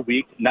about another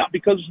week. Not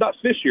because there's not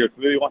fish here. If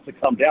anybody wants to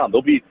come down,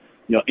 there'll be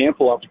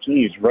ample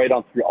opportunities right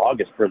on through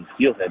August for the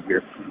steelhead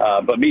here.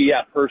 But me,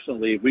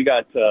 personally, we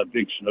got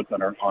big Chinook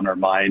on our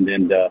mind,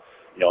 and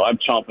I'm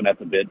chomping at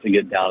the bit to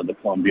get down to the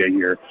Columbia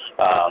here.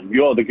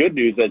 The good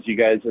news, as you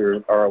guys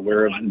are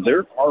aware of,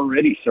 they're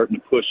already starting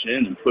to push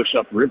in and push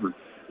up river.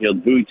 The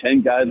Buoy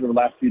 10 guys over the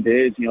last few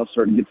days,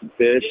 starting to get some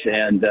fish,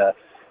 and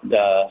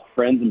the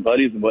friends and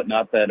buddies and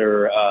whatnot that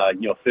are,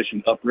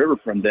 fishing upriver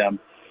from them,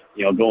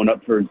 going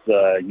up towards,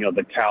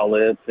 the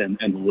Cowlitz and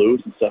the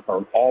Lewis and stuff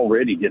are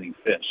already getting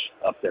fish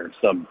up there.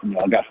 So,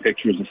 I got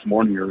pictures this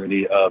morning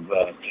already of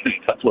a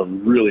couple of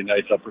really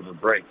nice upriver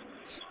breaks.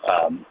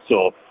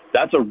 So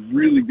that's a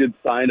really good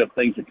sign of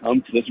things to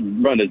come. This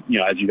run is,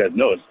 as you guys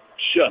know, is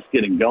just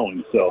getting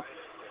going. So,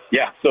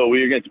 so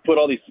we're going to put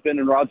all these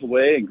spinning rods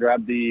away and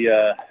grab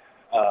the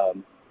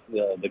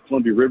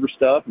Columbia River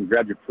stuff and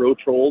grab your pro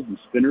trolls and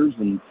spinners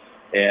and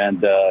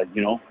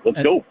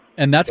let's go.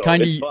 And that's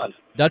kind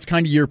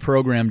of your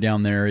program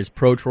down there is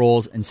pro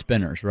trolls and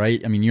spinners, right?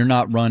 I mean, you're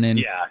not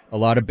running a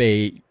lot of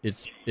bait.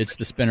 It's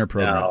the spinner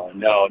program.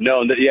 No.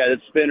 The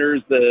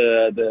spinners,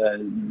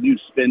 the new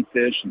spin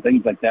fish and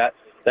things like that.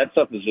 That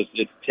stuff is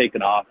it's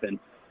taken off, and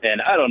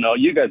I don't know.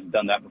 You guys have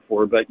done that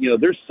before, but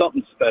there's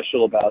something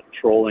special about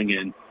trolling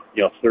in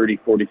 30,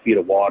 40 feet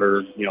of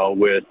water,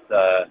 with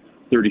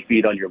 30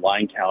 feet on your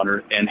line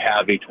counter, and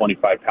have a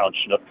 25-pound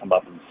Chinook come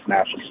up and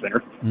smash a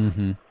spinner.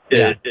 Mm-hmm.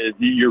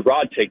 Your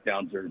rod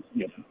takedowns are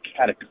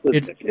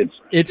cataclysmic.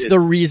 It's the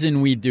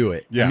reason we do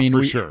it. Yeah, I mean,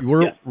 for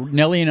sure.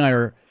 Nellie and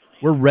I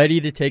we're ready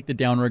to take the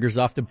downriggers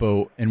off the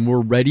boat, and we're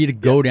ready to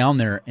go down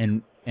there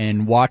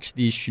and watch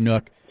these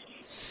Chinook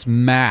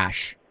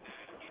smash.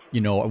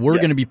 We're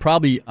going to be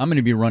I'm going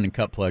to be running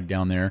cut plug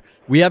down there.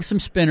 We have some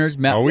spinners.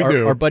 Matt,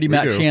 our buddy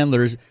Matt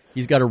Chandler's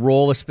he's got a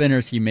roll of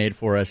spinners he made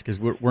for us because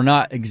we're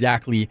not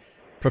exactly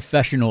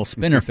professional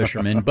spinner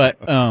fishermen, but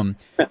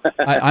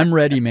I'm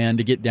ready, man,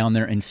 to get down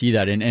there and see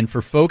that. And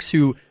for folks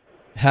who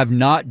have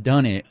not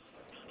done it,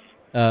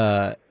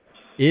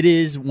 it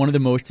is one of the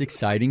most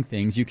exciting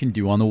things you can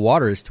do on the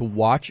water is to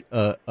watch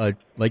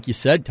like you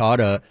said, Todd,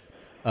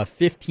 a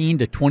 15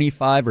 to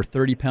 25 or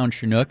 30 pound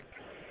Chinook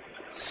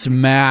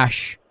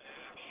smash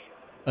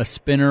a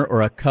spinner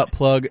or a cut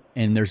plug,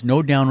 and there's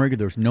no downrigger,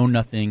 there's no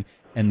nothing,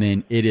 and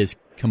then it is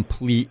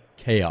complete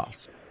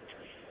chaos.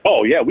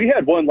 Oh, yeah. We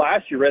had one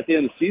last year at the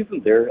end of the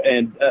season there,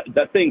 and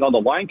that thing on the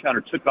line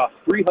counter took off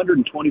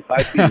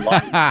 325 feet of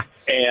line.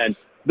 And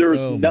there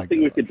was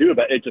nothing we could do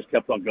about it. It just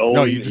kept on going.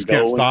 No, you just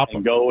can't stop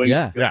them. Going.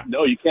 Yeah.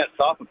 No, you can't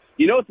stop them.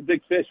 You know it's a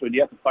big fish when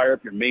you have to fire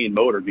up your main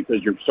motor because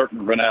you're starting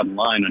to run out of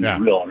line on your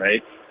reel,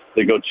 right?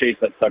 To go chase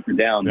that sucker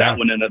down. Yeah. That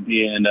one ended up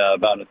being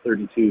about a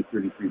 32,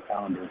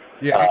 33-pounder.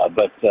 Yeah.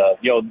 But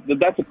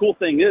that's the cool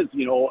thing is,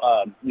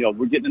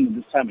 we're getting into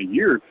this time of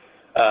year.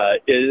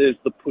 It is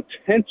the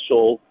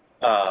potential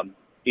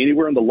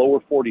anywhere in the lower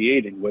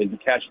 48 anyway to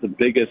catch the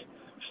biggest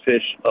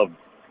fish of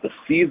the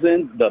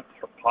season,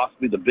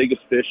 possibly the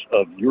biggest fish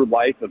of your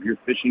life, of your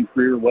fishing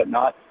career,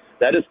 whatnot.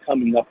 That is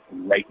coming up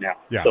right now.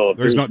 Yeah, so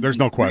there's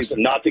no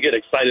question. Not to get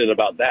excited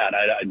about that.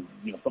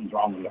 Something's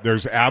wrong with it.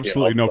 There's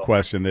absolutely no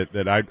question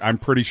that I'm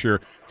pretty sure.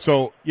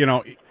 So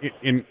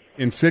in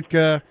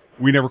Sitka,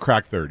 we never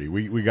cracked 30.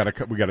 We got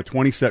a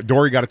 27.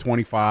 Dory got a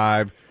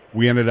 25.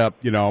 We ended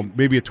up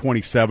maybe a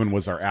 27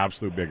 was our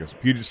absolute biggest.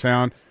 Puget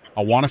Sound,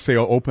 I want to say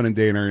opening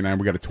day in area 9,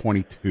 we got a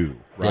 22,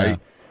 right?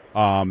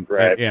 Yeah.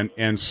 Right.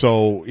 And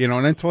so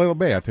and in Toledo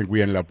Bay, I think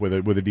we ended up with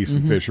a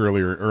decent fish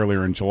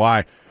earlier in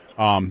July.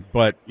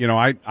 But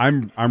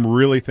I'm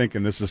really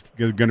thinking this is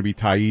going to be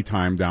tie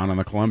time down on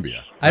the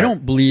Columbia. I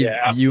don't believe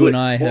you and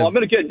I have. Well, I'm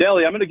going to get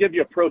Nelly. I'm going to give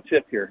you a pro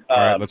tip here. All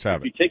right, let's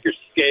have it. If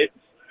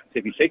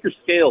you take your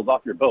scales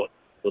off your boat,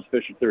 those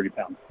fish are 30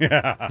 pounds.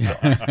 Yeah,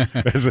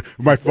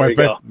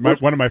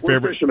 one of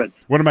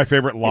my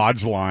favorite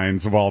lodge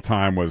lines of all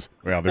time was,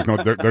 well,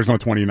 there's no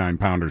 29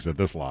 pounders at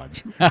this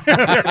lodge.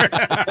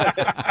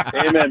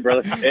 Amen,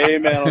 brother.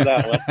 Amen on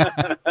that one.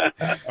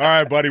 All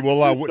right, buddy.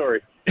 Well,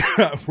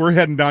 we're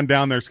heading down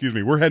there. Excuse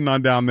me. We're heading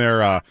on down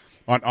there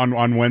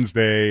on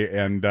Wednesday,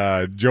 and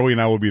Joey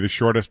and I will be the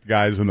shortest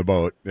guys in the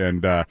boat.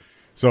 And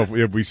so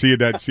if we see you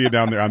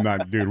down there, I'm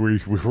not, dude.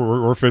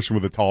 We're fishing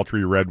with the tall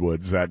tree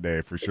redwoods that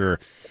day for sure.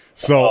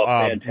 So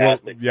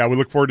fantastic. we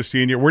look forward to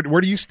seeing you.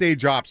 Where do you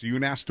stage ops? Are you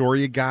an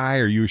Astoria guy?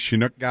 Are you a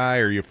Chinook guy?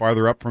 Are you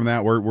farther up from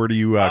that? Where do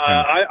you?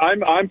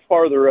 I'm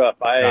farther up.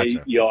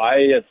 Gotcha.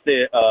 I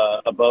stay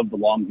above the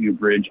Longview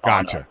Bridge.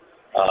 Gotcha.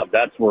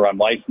 That's where I'm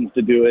licensed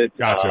to do it.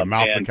 Gotcha.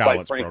 Mouth and the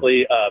quite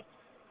frankly,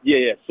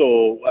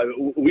 So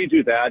we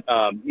do that.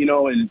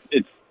 And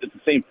it's the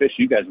same fish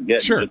you guys are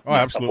getting. Sure. Just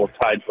Absolutely. A couple of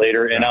tides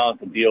later, and I'll have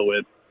to deal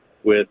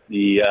with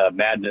the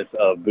madness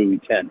of buoy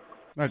 10.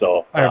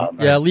 So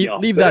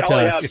leave that to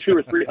us. I have 200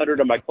 or 300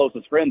 of my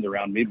closest friends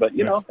around me, but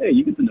hey,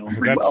 you get to know them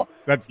pretty well.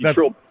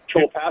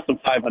 Troll past them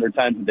 500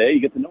 times a day,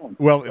 you get to know them.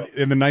 Well,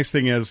 and the nice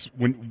thing is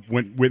when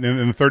in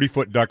the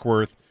 30-foot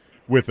Duckworth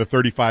with a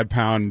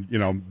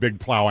 35-pound big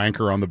plow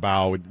anchor on the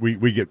bow,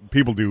 we get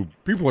people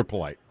are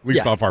polite, at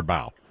least off our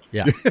bow.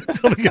 Yeah.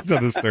 Until we get to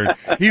the stern.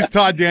 He's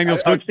Todd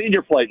Daniels. I've seen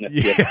your politeness.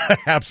 Yeah,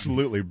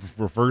 absolutely.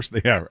 For first,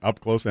 up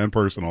close and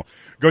personal.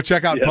 Go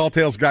check out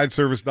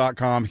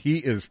TallTalesGuideService.com. He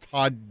is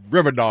Todd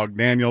Riverdog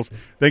Daniels.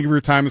 Thank you for your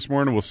time this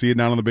morning. We'll see you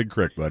down on the Big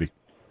Creek, buddy.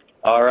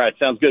 All right.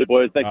 Sounds good,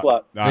 boys. Thanks a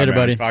lot. Later,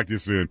 buddy. Talk to you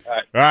soon. All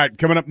right.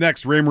 Coming up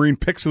next, Raymarine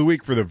Picks of the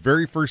Week for the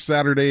very first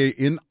Saturday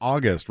in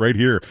August, right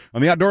here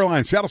on the Outdoor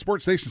Line, Seattle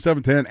Sports Station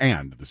 710,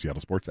 and the Seattle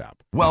Sports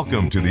app.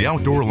 Welcome to the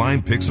Outdoor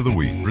Line Picks of the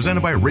Week,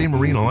 presented by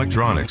Raymarine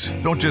Electronics.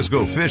 Don't just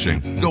go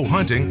fishing, go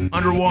hunting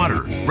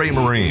underwater.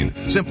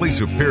 Raymarine, simply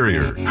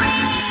superior.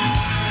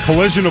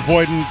 Collision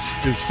avoidance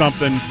is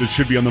something that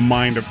should be on the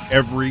mind of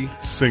every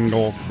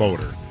single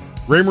boater.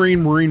 Raymarine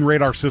Marine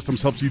Radar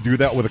Systems helps you do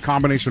that with a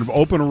combination of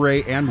open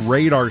array and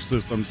radar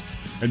systems.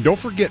 And don't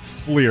forget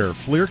FLIR.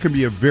 FLIR can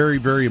be a very,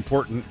 very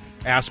important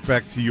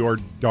aspect to your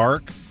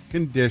dark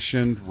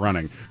conditioned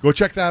running. Go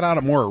check that out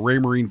at more at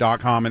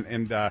raymarine.com.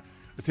 And I'll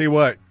tell you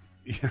what,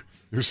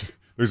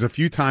 there's a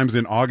few times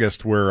in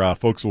August where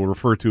folks will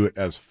refer to it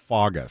as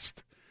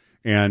Fogust.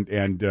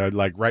 And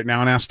like right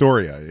now in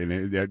Astoria,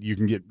 and you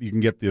can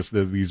get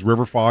these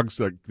river fogs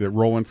that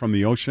roll in from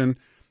the ocean.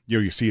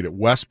 You see it at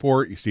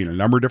Westport. You see it in a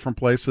number of different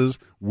places.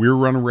 We're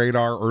running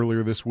radar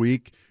earlier this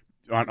week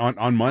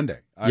on Monday.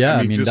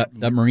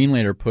 That marine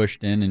later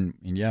pushed in, and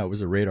it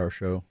was a radar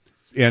show.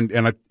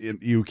 And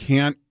you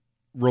can't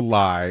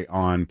rely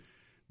on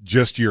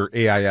just your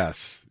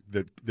AIS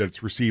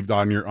that's received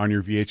on your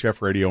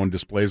VHF radio and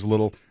displays a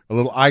little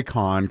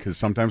icon, because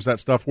sometimes that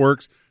stuff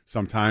works.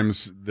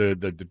 Sometimes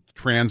the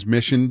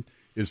transmission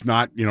is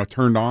not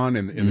turned on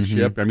in the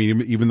ship. I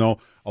mean, even though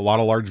a lot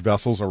of large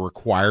vessels are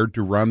required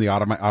to run the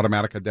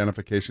automatic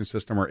identification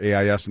system or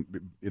AIS,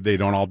 they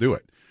don't all do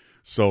it.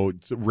 So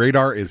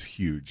radar is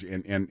huge,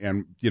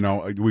 and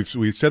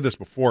we've said this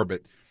before,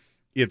 but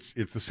it's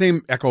the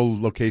same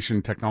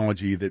echolocation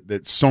technology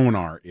that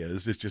sonar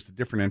is. It's just a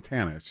different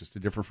antenna. It's just a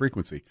different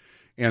frequency.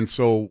 And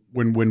so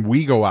when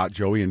we go out,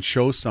 Joey, and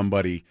show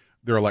somebody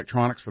their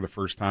electronics for the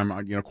first time,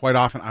 quite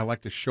often I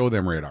like to show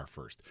them radar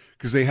first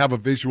because they have a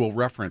visual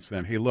reference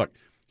then. Hey, look,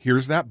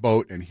 here's that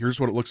boat, and here's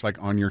what it looks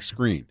like on your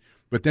screen.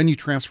 But then you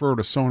transfer it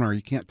to sonar,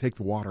 you can't take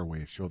the water away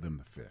and show them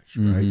the fish,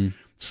 right? Mm-hmm.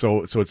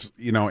 So it's,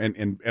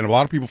 and a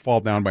lot of people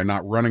fall down by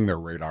not running their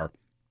radar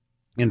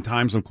in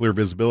times of clear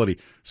visibility,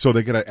 so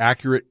they get an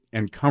accurate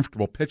and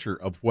comfortable picture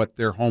of what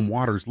their home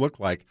waters look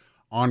like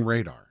on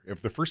radar.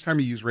 If the first time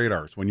you use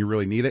radar is when you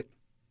really need it,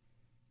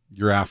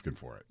 you're asking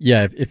for it.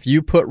 Yeah, if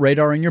you put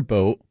radar in your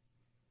boat,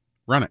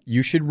 run it.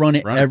 You should run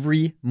it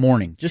every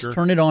morning. Just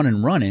turn it on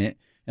and run it.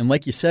 And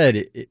like you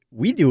said,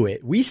 we do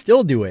it. We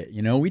still do it.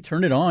 We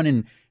turn it on,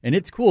 and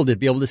it's cool to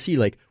be able to see.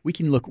 Like, we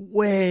can look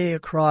way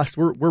across.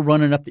 We're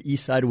running up the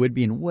east side of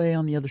Whidbey, and way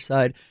on the other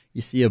side,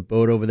 you see a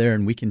boat over there,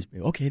 and we can,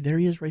 okay, there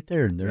he is right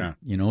there. And there,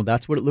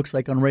 that's what it looks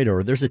like on radar.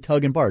 Or there's a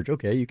tug and barge.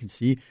 Okay, you can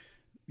see,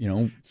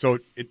 So,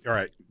 all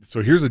right.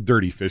 So here's a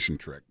dirty fishing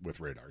trick with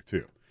radar,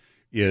 too.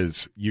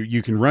 Is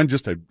you can run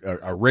just a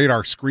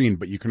radar screen,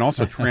 but you can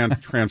also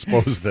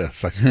transpose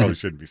this. I probably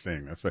shouldn't be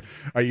saying this, but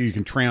you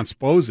can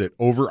transpose it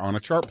over on a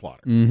chart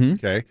plotter. Mm-hmm.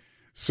 Okay,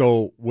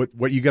 so what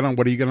do you get on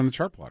the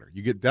chart plotter?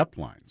 You get depth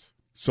lines.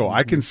 So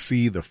I can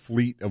see the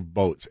fleet of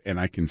boats, and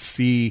I can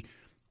see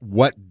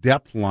what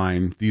depth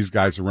line these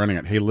guys are running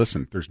at. Hey,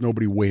 listen, there's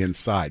nobody way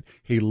inside.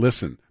 Hey,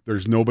 listen,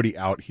 there's nobody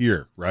out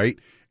here, right?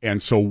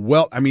 And so,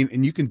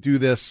 and you can do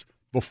this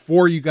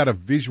before you got a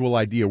visual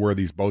idea where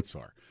these boats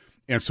are.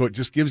 And so it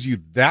just gives you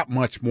that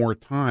much more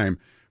time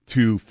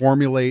to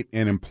formulate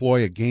and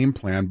employ a game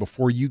plan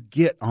before you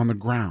get on the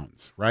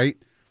grounds, right?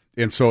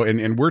 And so,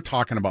 and we're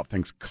talking about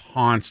things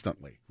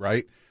constantly,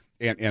 right?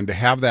 And to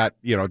have that,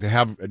 to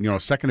have, a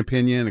second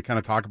opinion and kind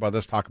of talk about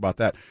this, talk about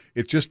that,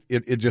 it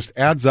just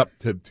adds up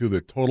to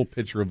the total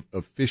picture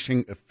of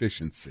fishing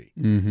efficiency,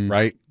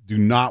 right? Do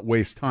not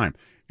waste time.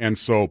 And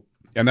so,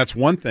 and that's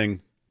one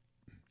thing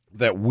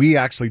that we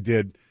actually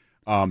did,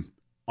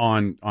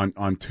 on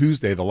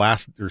Thursday, the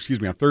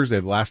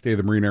last day of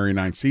the Marine Area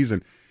 9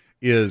 season,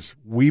 is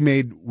we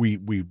made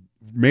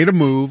a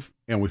move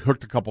and we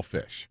hooked a couple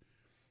fish.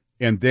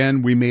 And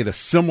then we made a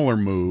similar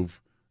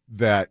move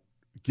that,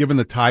 given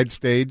the tide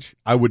stage,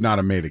 I would not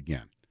have made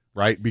again,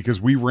 right? Because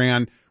we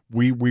ran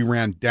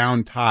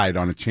down tide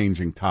on a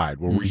changing tide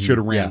where we should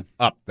have ran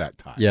up that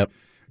tide. Yep.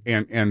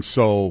 And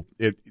so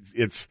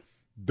it's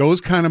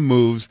those kind of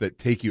moves that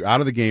take you out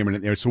of the game,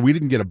 and so we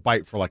didn't get a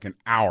bite for like an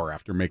hour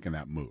after making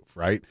that move,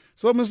 right?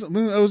 So it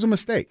was a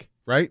mistake,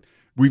 right?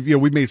 We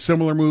made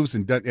similar moves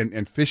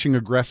and fishing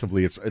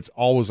aggressively. It's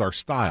always our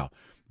style,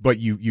 but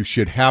you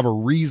should have a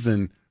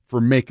reason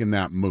for making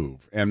that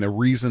move, and the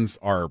reasons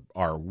are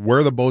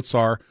where the boats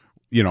are,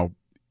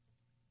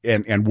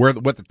 and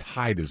what the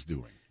tide is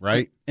doing,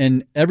 right?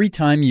 And every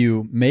time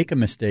you make a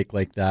mistake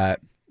like that,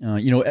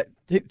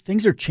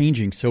 things are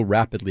changing so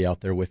rapidly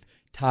out there with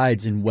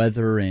tides and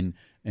weather,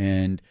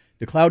 and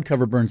the cloud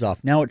cover burns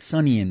off. Now it's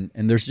sunny, and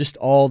there's just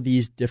all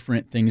these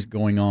different things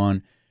going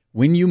on.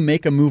 When you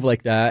make a move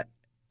like that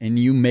and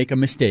you make a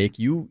mistake,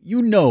 you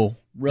know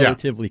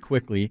relatively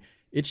quickly.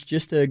 It's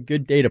just a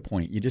good data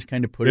point. You just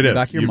kind of put it in the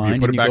back of your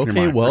mind, and you go,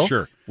 okay,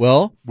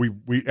 well, we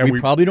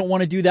probably don't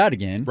want to do that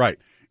again. Right.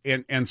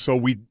 And so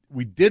we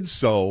did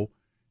so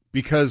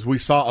because we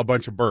saw a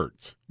bunch of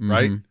birds,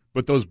 right?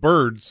 But those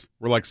birds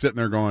were like sitting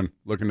there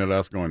looking at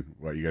us going,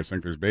 what, you guys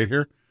think there's bait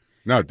here?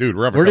 No, dude,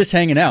 we're just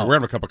hanging out. We're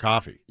having a cup of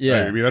coffee. Yeah,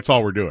 right? I mean, that's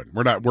all we're doing.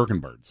 We're not working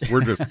birds. We're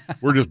just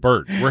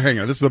birds. We're hanging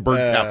out. This is a bird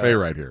cafe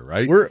right here,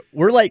 right?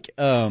 We're like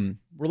a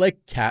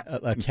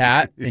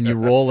cat, and you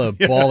roll a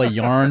ball of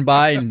yarn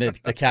by, and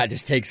the cat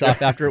just takes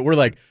off after it. We're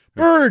like,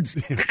 birds.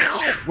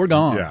 We're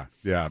gone.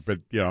 Yeah. But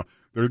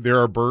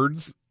there are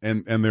birds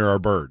and there are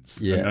birds.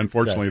 Yeah. And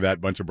unfortunately,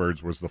 that bunch of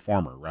birds was the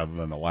former rather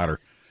than the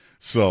latter.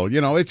 So,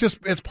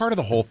 it's part of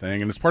the whole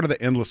thing, and it's part of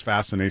the endless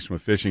fascination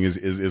with fishing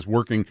is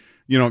working.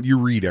 You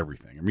read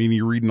everything. I mean,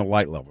 you're reading the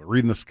light level, you're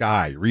reading the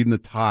sky, you're reading the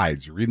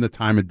tides, you're reading the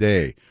time of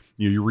day,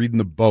 you're reading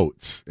the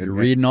boats. You're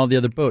reading all the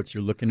other boats.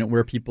 You're looking at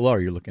where people are.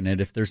 You're looking at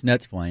if there's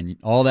nets flying,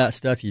 all that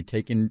stuff. You're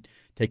taking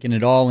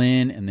it all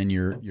in, and then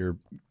you're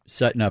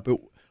setting up.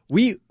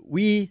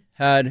 We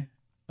had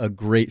a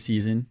great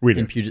season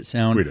in Puget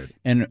Sound. We did.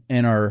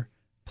 And our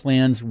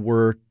plans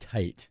were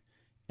tight,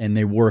 and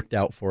they worked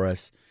out for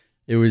us.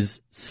 It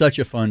was such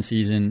a fun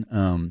season.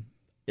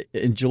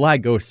 And July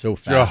goes so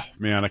fast. Oh,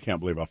 man, I can't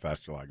believe how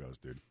fast July goes,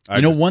 dude.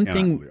 One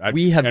thing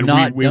we have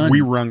not done.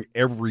 We wrung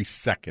every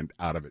second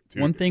out of it, too.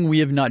 One thing we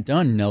have not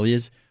done, Nelly,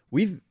 is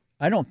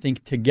I don't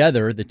think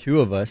together, the two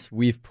of us,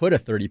 we've put a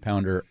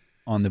 30-pounder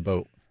on the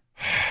boat.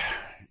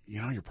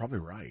 You're probably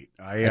right.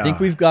 I think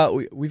we've got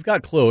close. We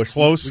got close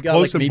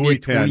like maybe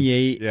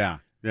 28. Yeah.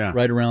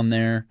 Right around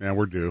there. Yeah,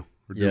 we're due.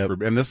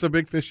 And this is a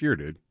big fish year,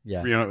 dude.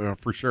 Yeah.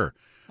 For sure.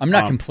 I'm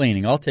not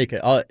complaining. I'll take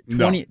it.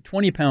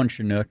 20-pound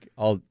Chinook.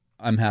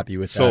 I'm happy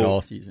with that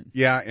all season.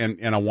 Yeah,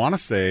 and I want to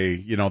say,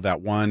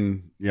 that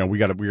one, we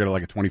got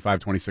like a 25,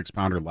 26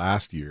 pounder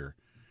last year,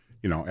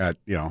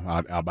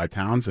 out by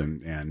towns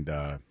and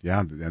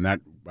that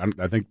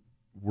I think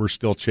we're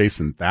still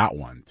chasing that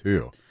one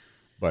too.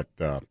 But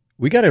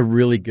we got a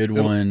really good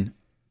one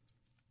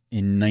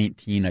in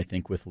 19, I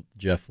think, with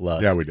Jeff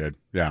Lusk. Yeah, we did.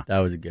 Yeah, that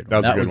was a good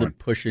one. That was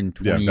pushing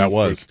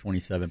 26,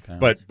 27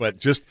 pounds. But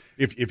just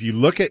if you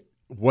look at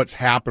what's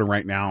happening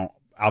right now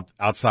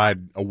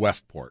outside of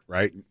Westport,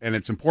 right, and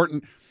it's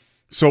important.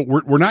 So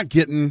we're not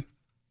getting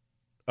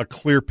a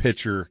clear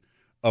picture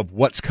of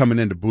what's coming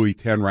into Buoy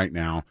 10 right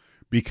now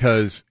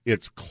because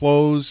it's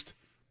closed.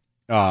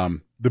 The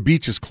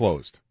beach is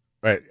closed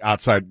right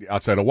outside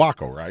of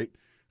Waco, right?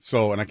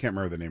 So, and I can't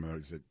remember the name of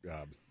it. Is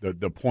it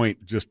the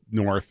point just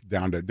north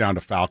down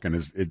to Falcon?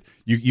 Is it?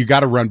 You got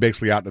to run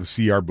basically out to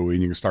the CR buoy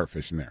and you can start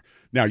fishing there.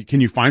 Now,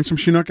 can you find some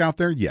Chinook out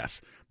there? Yes,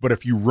 but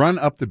if you run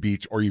up the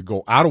beach or you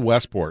go out of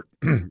Westport,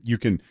 you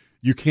can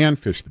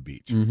fish the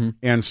beach. Mm-hmm.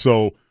 And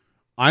so,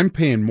 I'm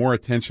paying more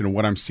attention to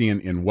what I'm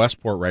seeing in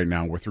Westport right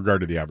now with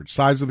regard to the average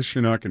size of the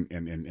Chinook and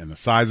the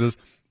sizes,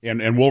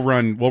 and we'll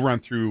run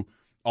through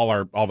all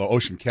the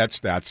ocean catch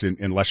stats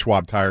in Les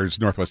Schwab Tires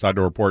Northwest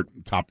Outdoor Report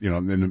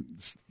in the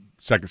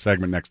second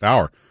segment next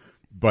hour.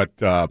 But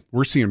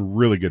we're seeing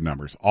really good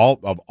numbers. All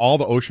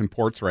the ocean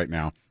ports right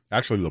now,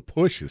 actually the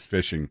Push is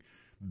fishing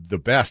the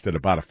best at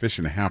about a fish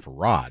and a half a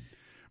rod.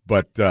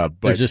 But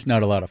there's just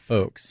not a lot of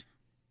folks,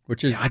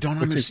 I don't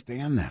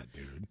understand that,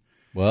 dude.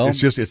 Well, I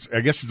guess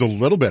it's a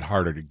little bit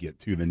harder to get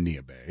to than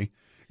Neah Bay.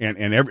 And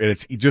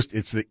it's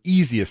the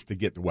easiest to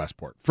get to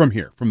Westport from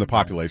here, from the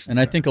population. And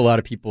center. I think a lot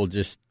of people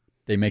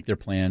they make their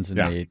plans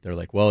and they're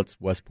like, well, it's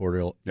Westport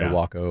or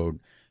Waco,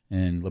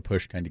 and La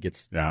Push kind of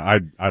gets. Yeah,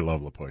 I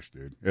love La Push,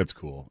 dude. It's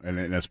cool, and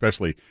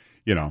especially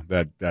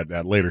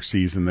that later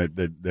season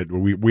that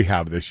we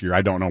have this year.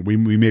 I don't know. We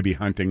may be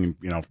hunting,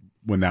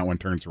 when that one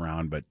turns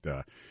around, but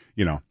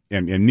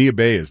and Neah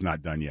Bay is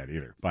not done yet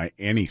either by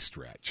any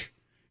stretch,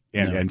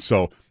 and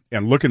so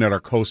looking at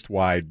our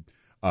coast-wide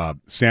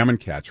salmon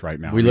catch right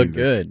now, we look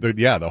good.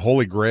 The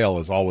holy grail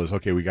is always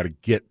okay. We got to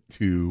get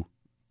to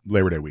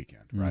Labor Day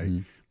weekend, right? Mm-hmm.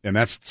 And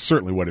that's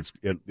certainly what it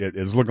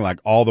is looking like.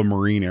 All the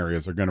marine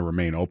areas are going to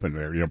remain open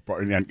there,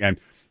 and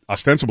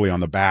ostensibly on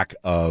the back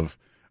of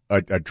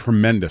a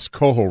tremendous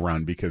coho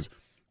run, because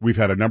we've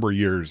had a number of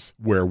years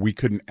where we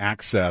couldn't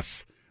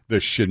access the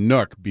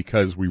Chinook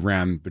because we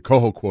ran the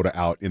coho quota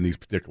out in these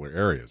particular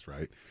areas,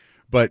 right?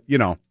 But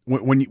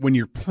when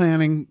you're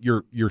planning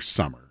your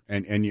summer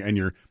and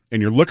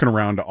you're looking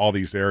around to all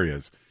these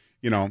areas,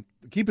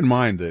 keep in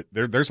mind that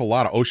there's a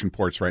lot of ocean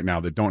ports right now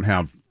that don't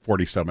have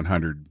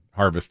 4,700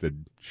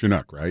 harvested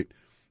Chinook, right?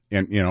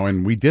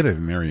 And we did it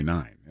in Area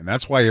 9, and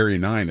that's why Area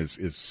 9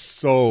 is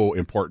so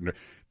important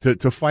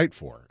to fight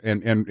for.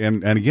 And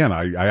again,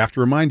 I have to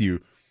remind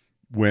you,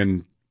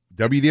 when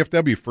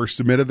WDFW first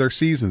submitted their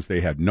seasons, they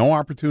had no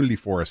opportunity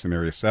for us in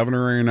Area 7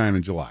 or Area 9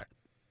 in July,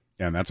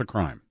 and that's a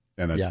crime,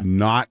 and that's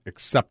not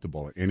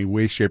acceptable in any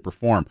way, shape, or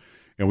form.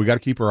 And we got to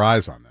keep our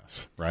eyes on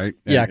this, right?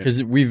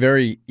 Because we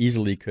very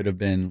easily could have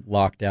been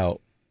locked out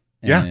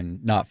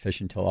and not fish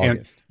until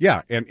August.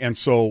 And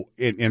so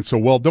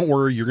well, don't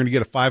worry, you're going to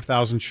get a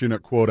 5,000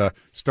 Chinook quota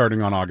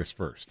starting on August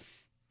 1st.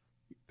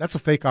 That's a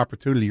fake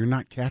opportunity. You're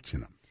not catching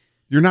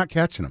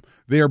them.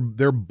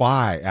 They're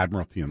by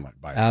Admiralty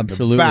Inlet. By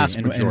absolutely, the vast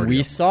majority and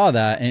we saw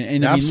that.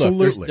 And I mean,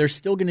 look, there's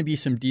still going to be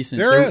some decent.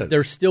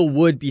 There still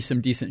would be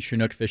some decent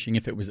Chinook fishing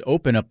if it was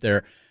open up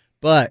there.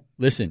 But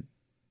listen,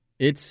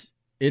 it's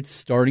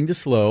starting to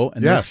slow,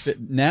 and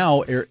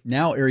now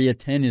Area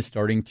 10 is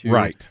starting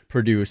to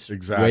produce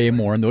way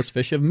more, and those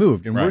fish have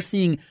moved, and we're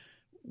seeing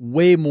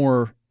way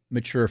more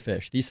mature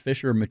fish. These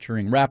fish are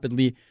maturing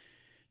rapidly.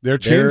 They're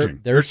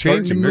changing. They're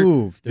starting to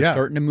move. They're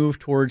starting to move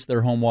towards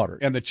their home waters.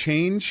 And the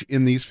change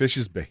in these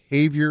fish's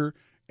behavior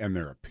and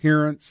their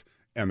appearance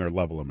and their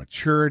level of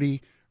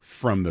maturity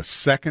from the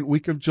second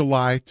week of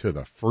July to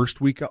the first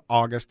week of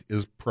August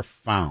is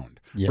profound.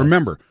 Yes.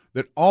 Remember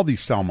that all these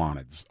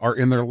salmonids are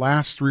in their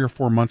last 3 or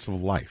 4 months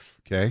of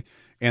life, okay?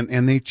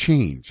 And they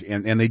change,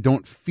 and they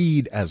don't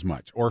feed as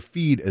much or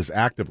feed as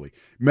actively.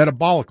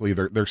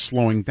 Metabolically, they're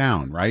slowing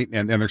down, right?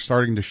 And they're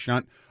starting to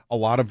shunt a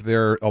lot of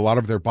their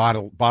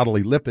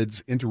bodily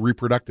lipids into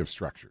reproductive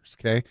structures,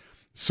 okay?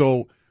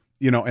 So,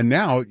 and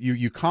now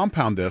you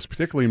compound this,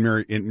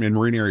 particularly in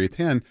Marine Area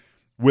 10,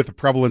 with the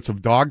prevalence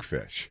of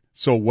dogfish.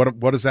 So what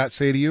does that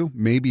say to you?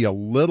 Maybe a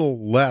little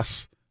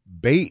less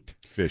bait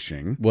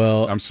fishing.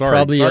 Well, I'm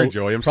sorry,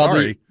 Joey.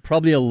 Sorry.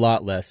 Probably a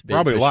lot less bait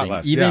fishing. A lot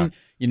less. Even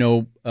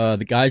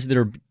the guys that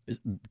are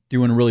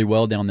doing really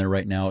well down there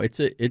right now, it's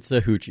a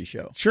hoochie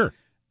show. Sure.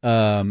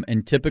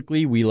 And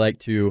typically we like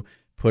to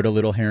put a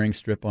little herring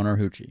strip on our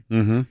hoochie.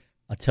 Mm-hmm.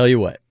 I'll tell you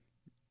what,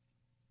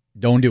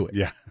 don't do it.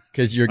 Yeah,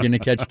 because you're going to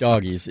catch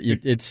doggies.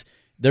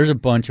 There's a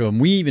bunch of them.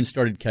 We even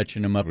started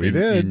catching them up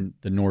in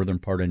the northern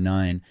part of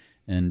 9,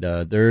 and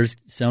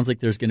sounds like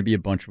there's going to be a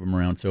bunch of them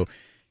around. So,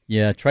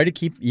 yeah, try to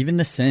keep even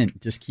the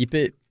scent. Just keep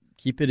it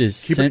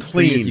scent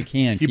free as you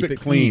can. Keep it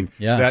clean.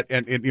 Yeah,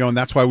 and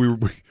that's why we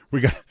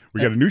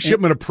We got a new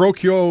shipment of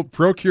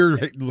Procure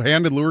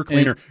handed lure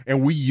cleaner,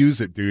 and we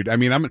use it, dude. I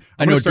mean,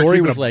 I know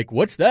Dory was like,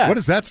 "What's that? What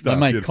is that stuff?" I'm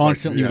like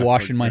constantly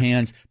washing my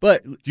hands.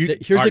 But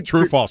here's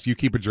true or false. You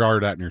keep a jar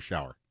of that in your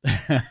shower.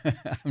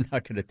 I'm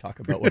not going to talk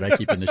about what I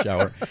keep in the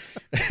shower.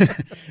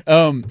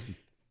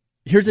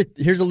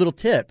 Here's a little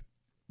tip.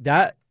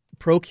 That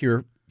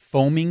Procure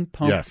foaming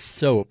pump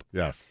soap.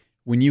 Yes.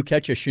 When you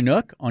catch a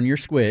Chinook on your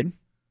squid,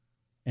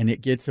 and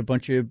it gets a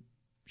bunch of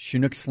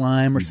Chinook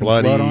slime or some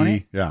blood on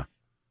it,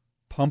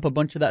 pump a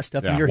bunch of that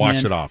stuff in your hand.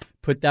 Wash it off.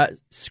 Put that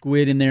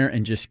squid in there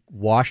and just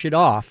wash it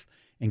off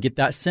and get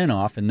that scent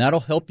off, and that'll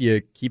help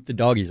you keep the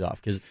doggies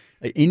off, because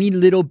any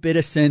little bit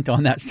of scent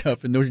on that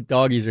stuff, and those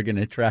doggies are going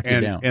to track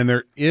you down. And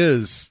there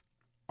is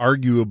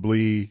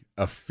arguably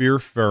a fear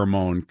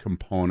pheromone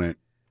component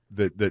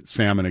that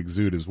salmon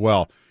exude as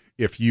well.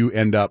 If you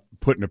end up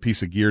putting a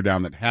piece of gear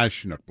down that has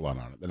Chinook blood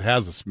on it, that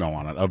has a smell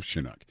on it of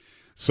Chinook.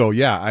 So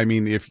yeah, I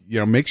mean, if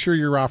make sure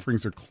your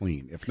offerings are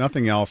clean. If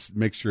nothing else,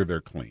 make sure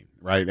they're clean,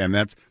 right? And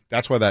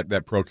that's why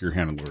that Procure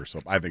handled lure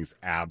soap, I think, is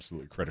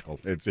absolutely critical.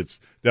 It's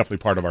definitely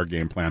part of our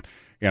game plan.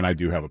 And I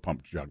do have a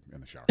pump jug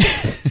in the shower.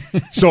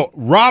 So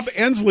Rob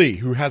Ensley,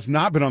 who has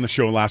not been on the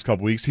show in the last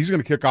couple weeks, he's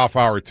going to kick off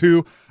hour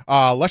 2.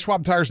 Les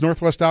Schwab Tires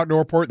Northwest Outdoor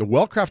Report, the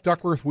Wellcraft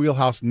Duckworth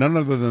Wheelhouse, none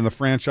other than the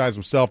franchise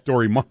himself,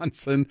 Dory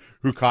Monson,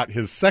 who caught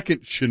his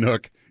second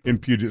Chinook in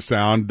Puget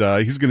Sound.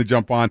 He's going to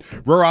jump on.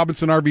 Roy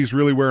Robinson RV's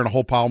really wearing a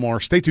whole pile more.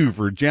 Stay tuned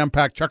for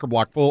jam-packed checker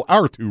block full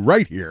hour 2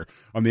 right here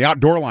on the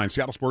Outdoor Line,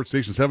 Seattle Sports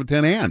Station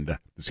 710 and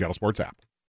the Seattle Sports app.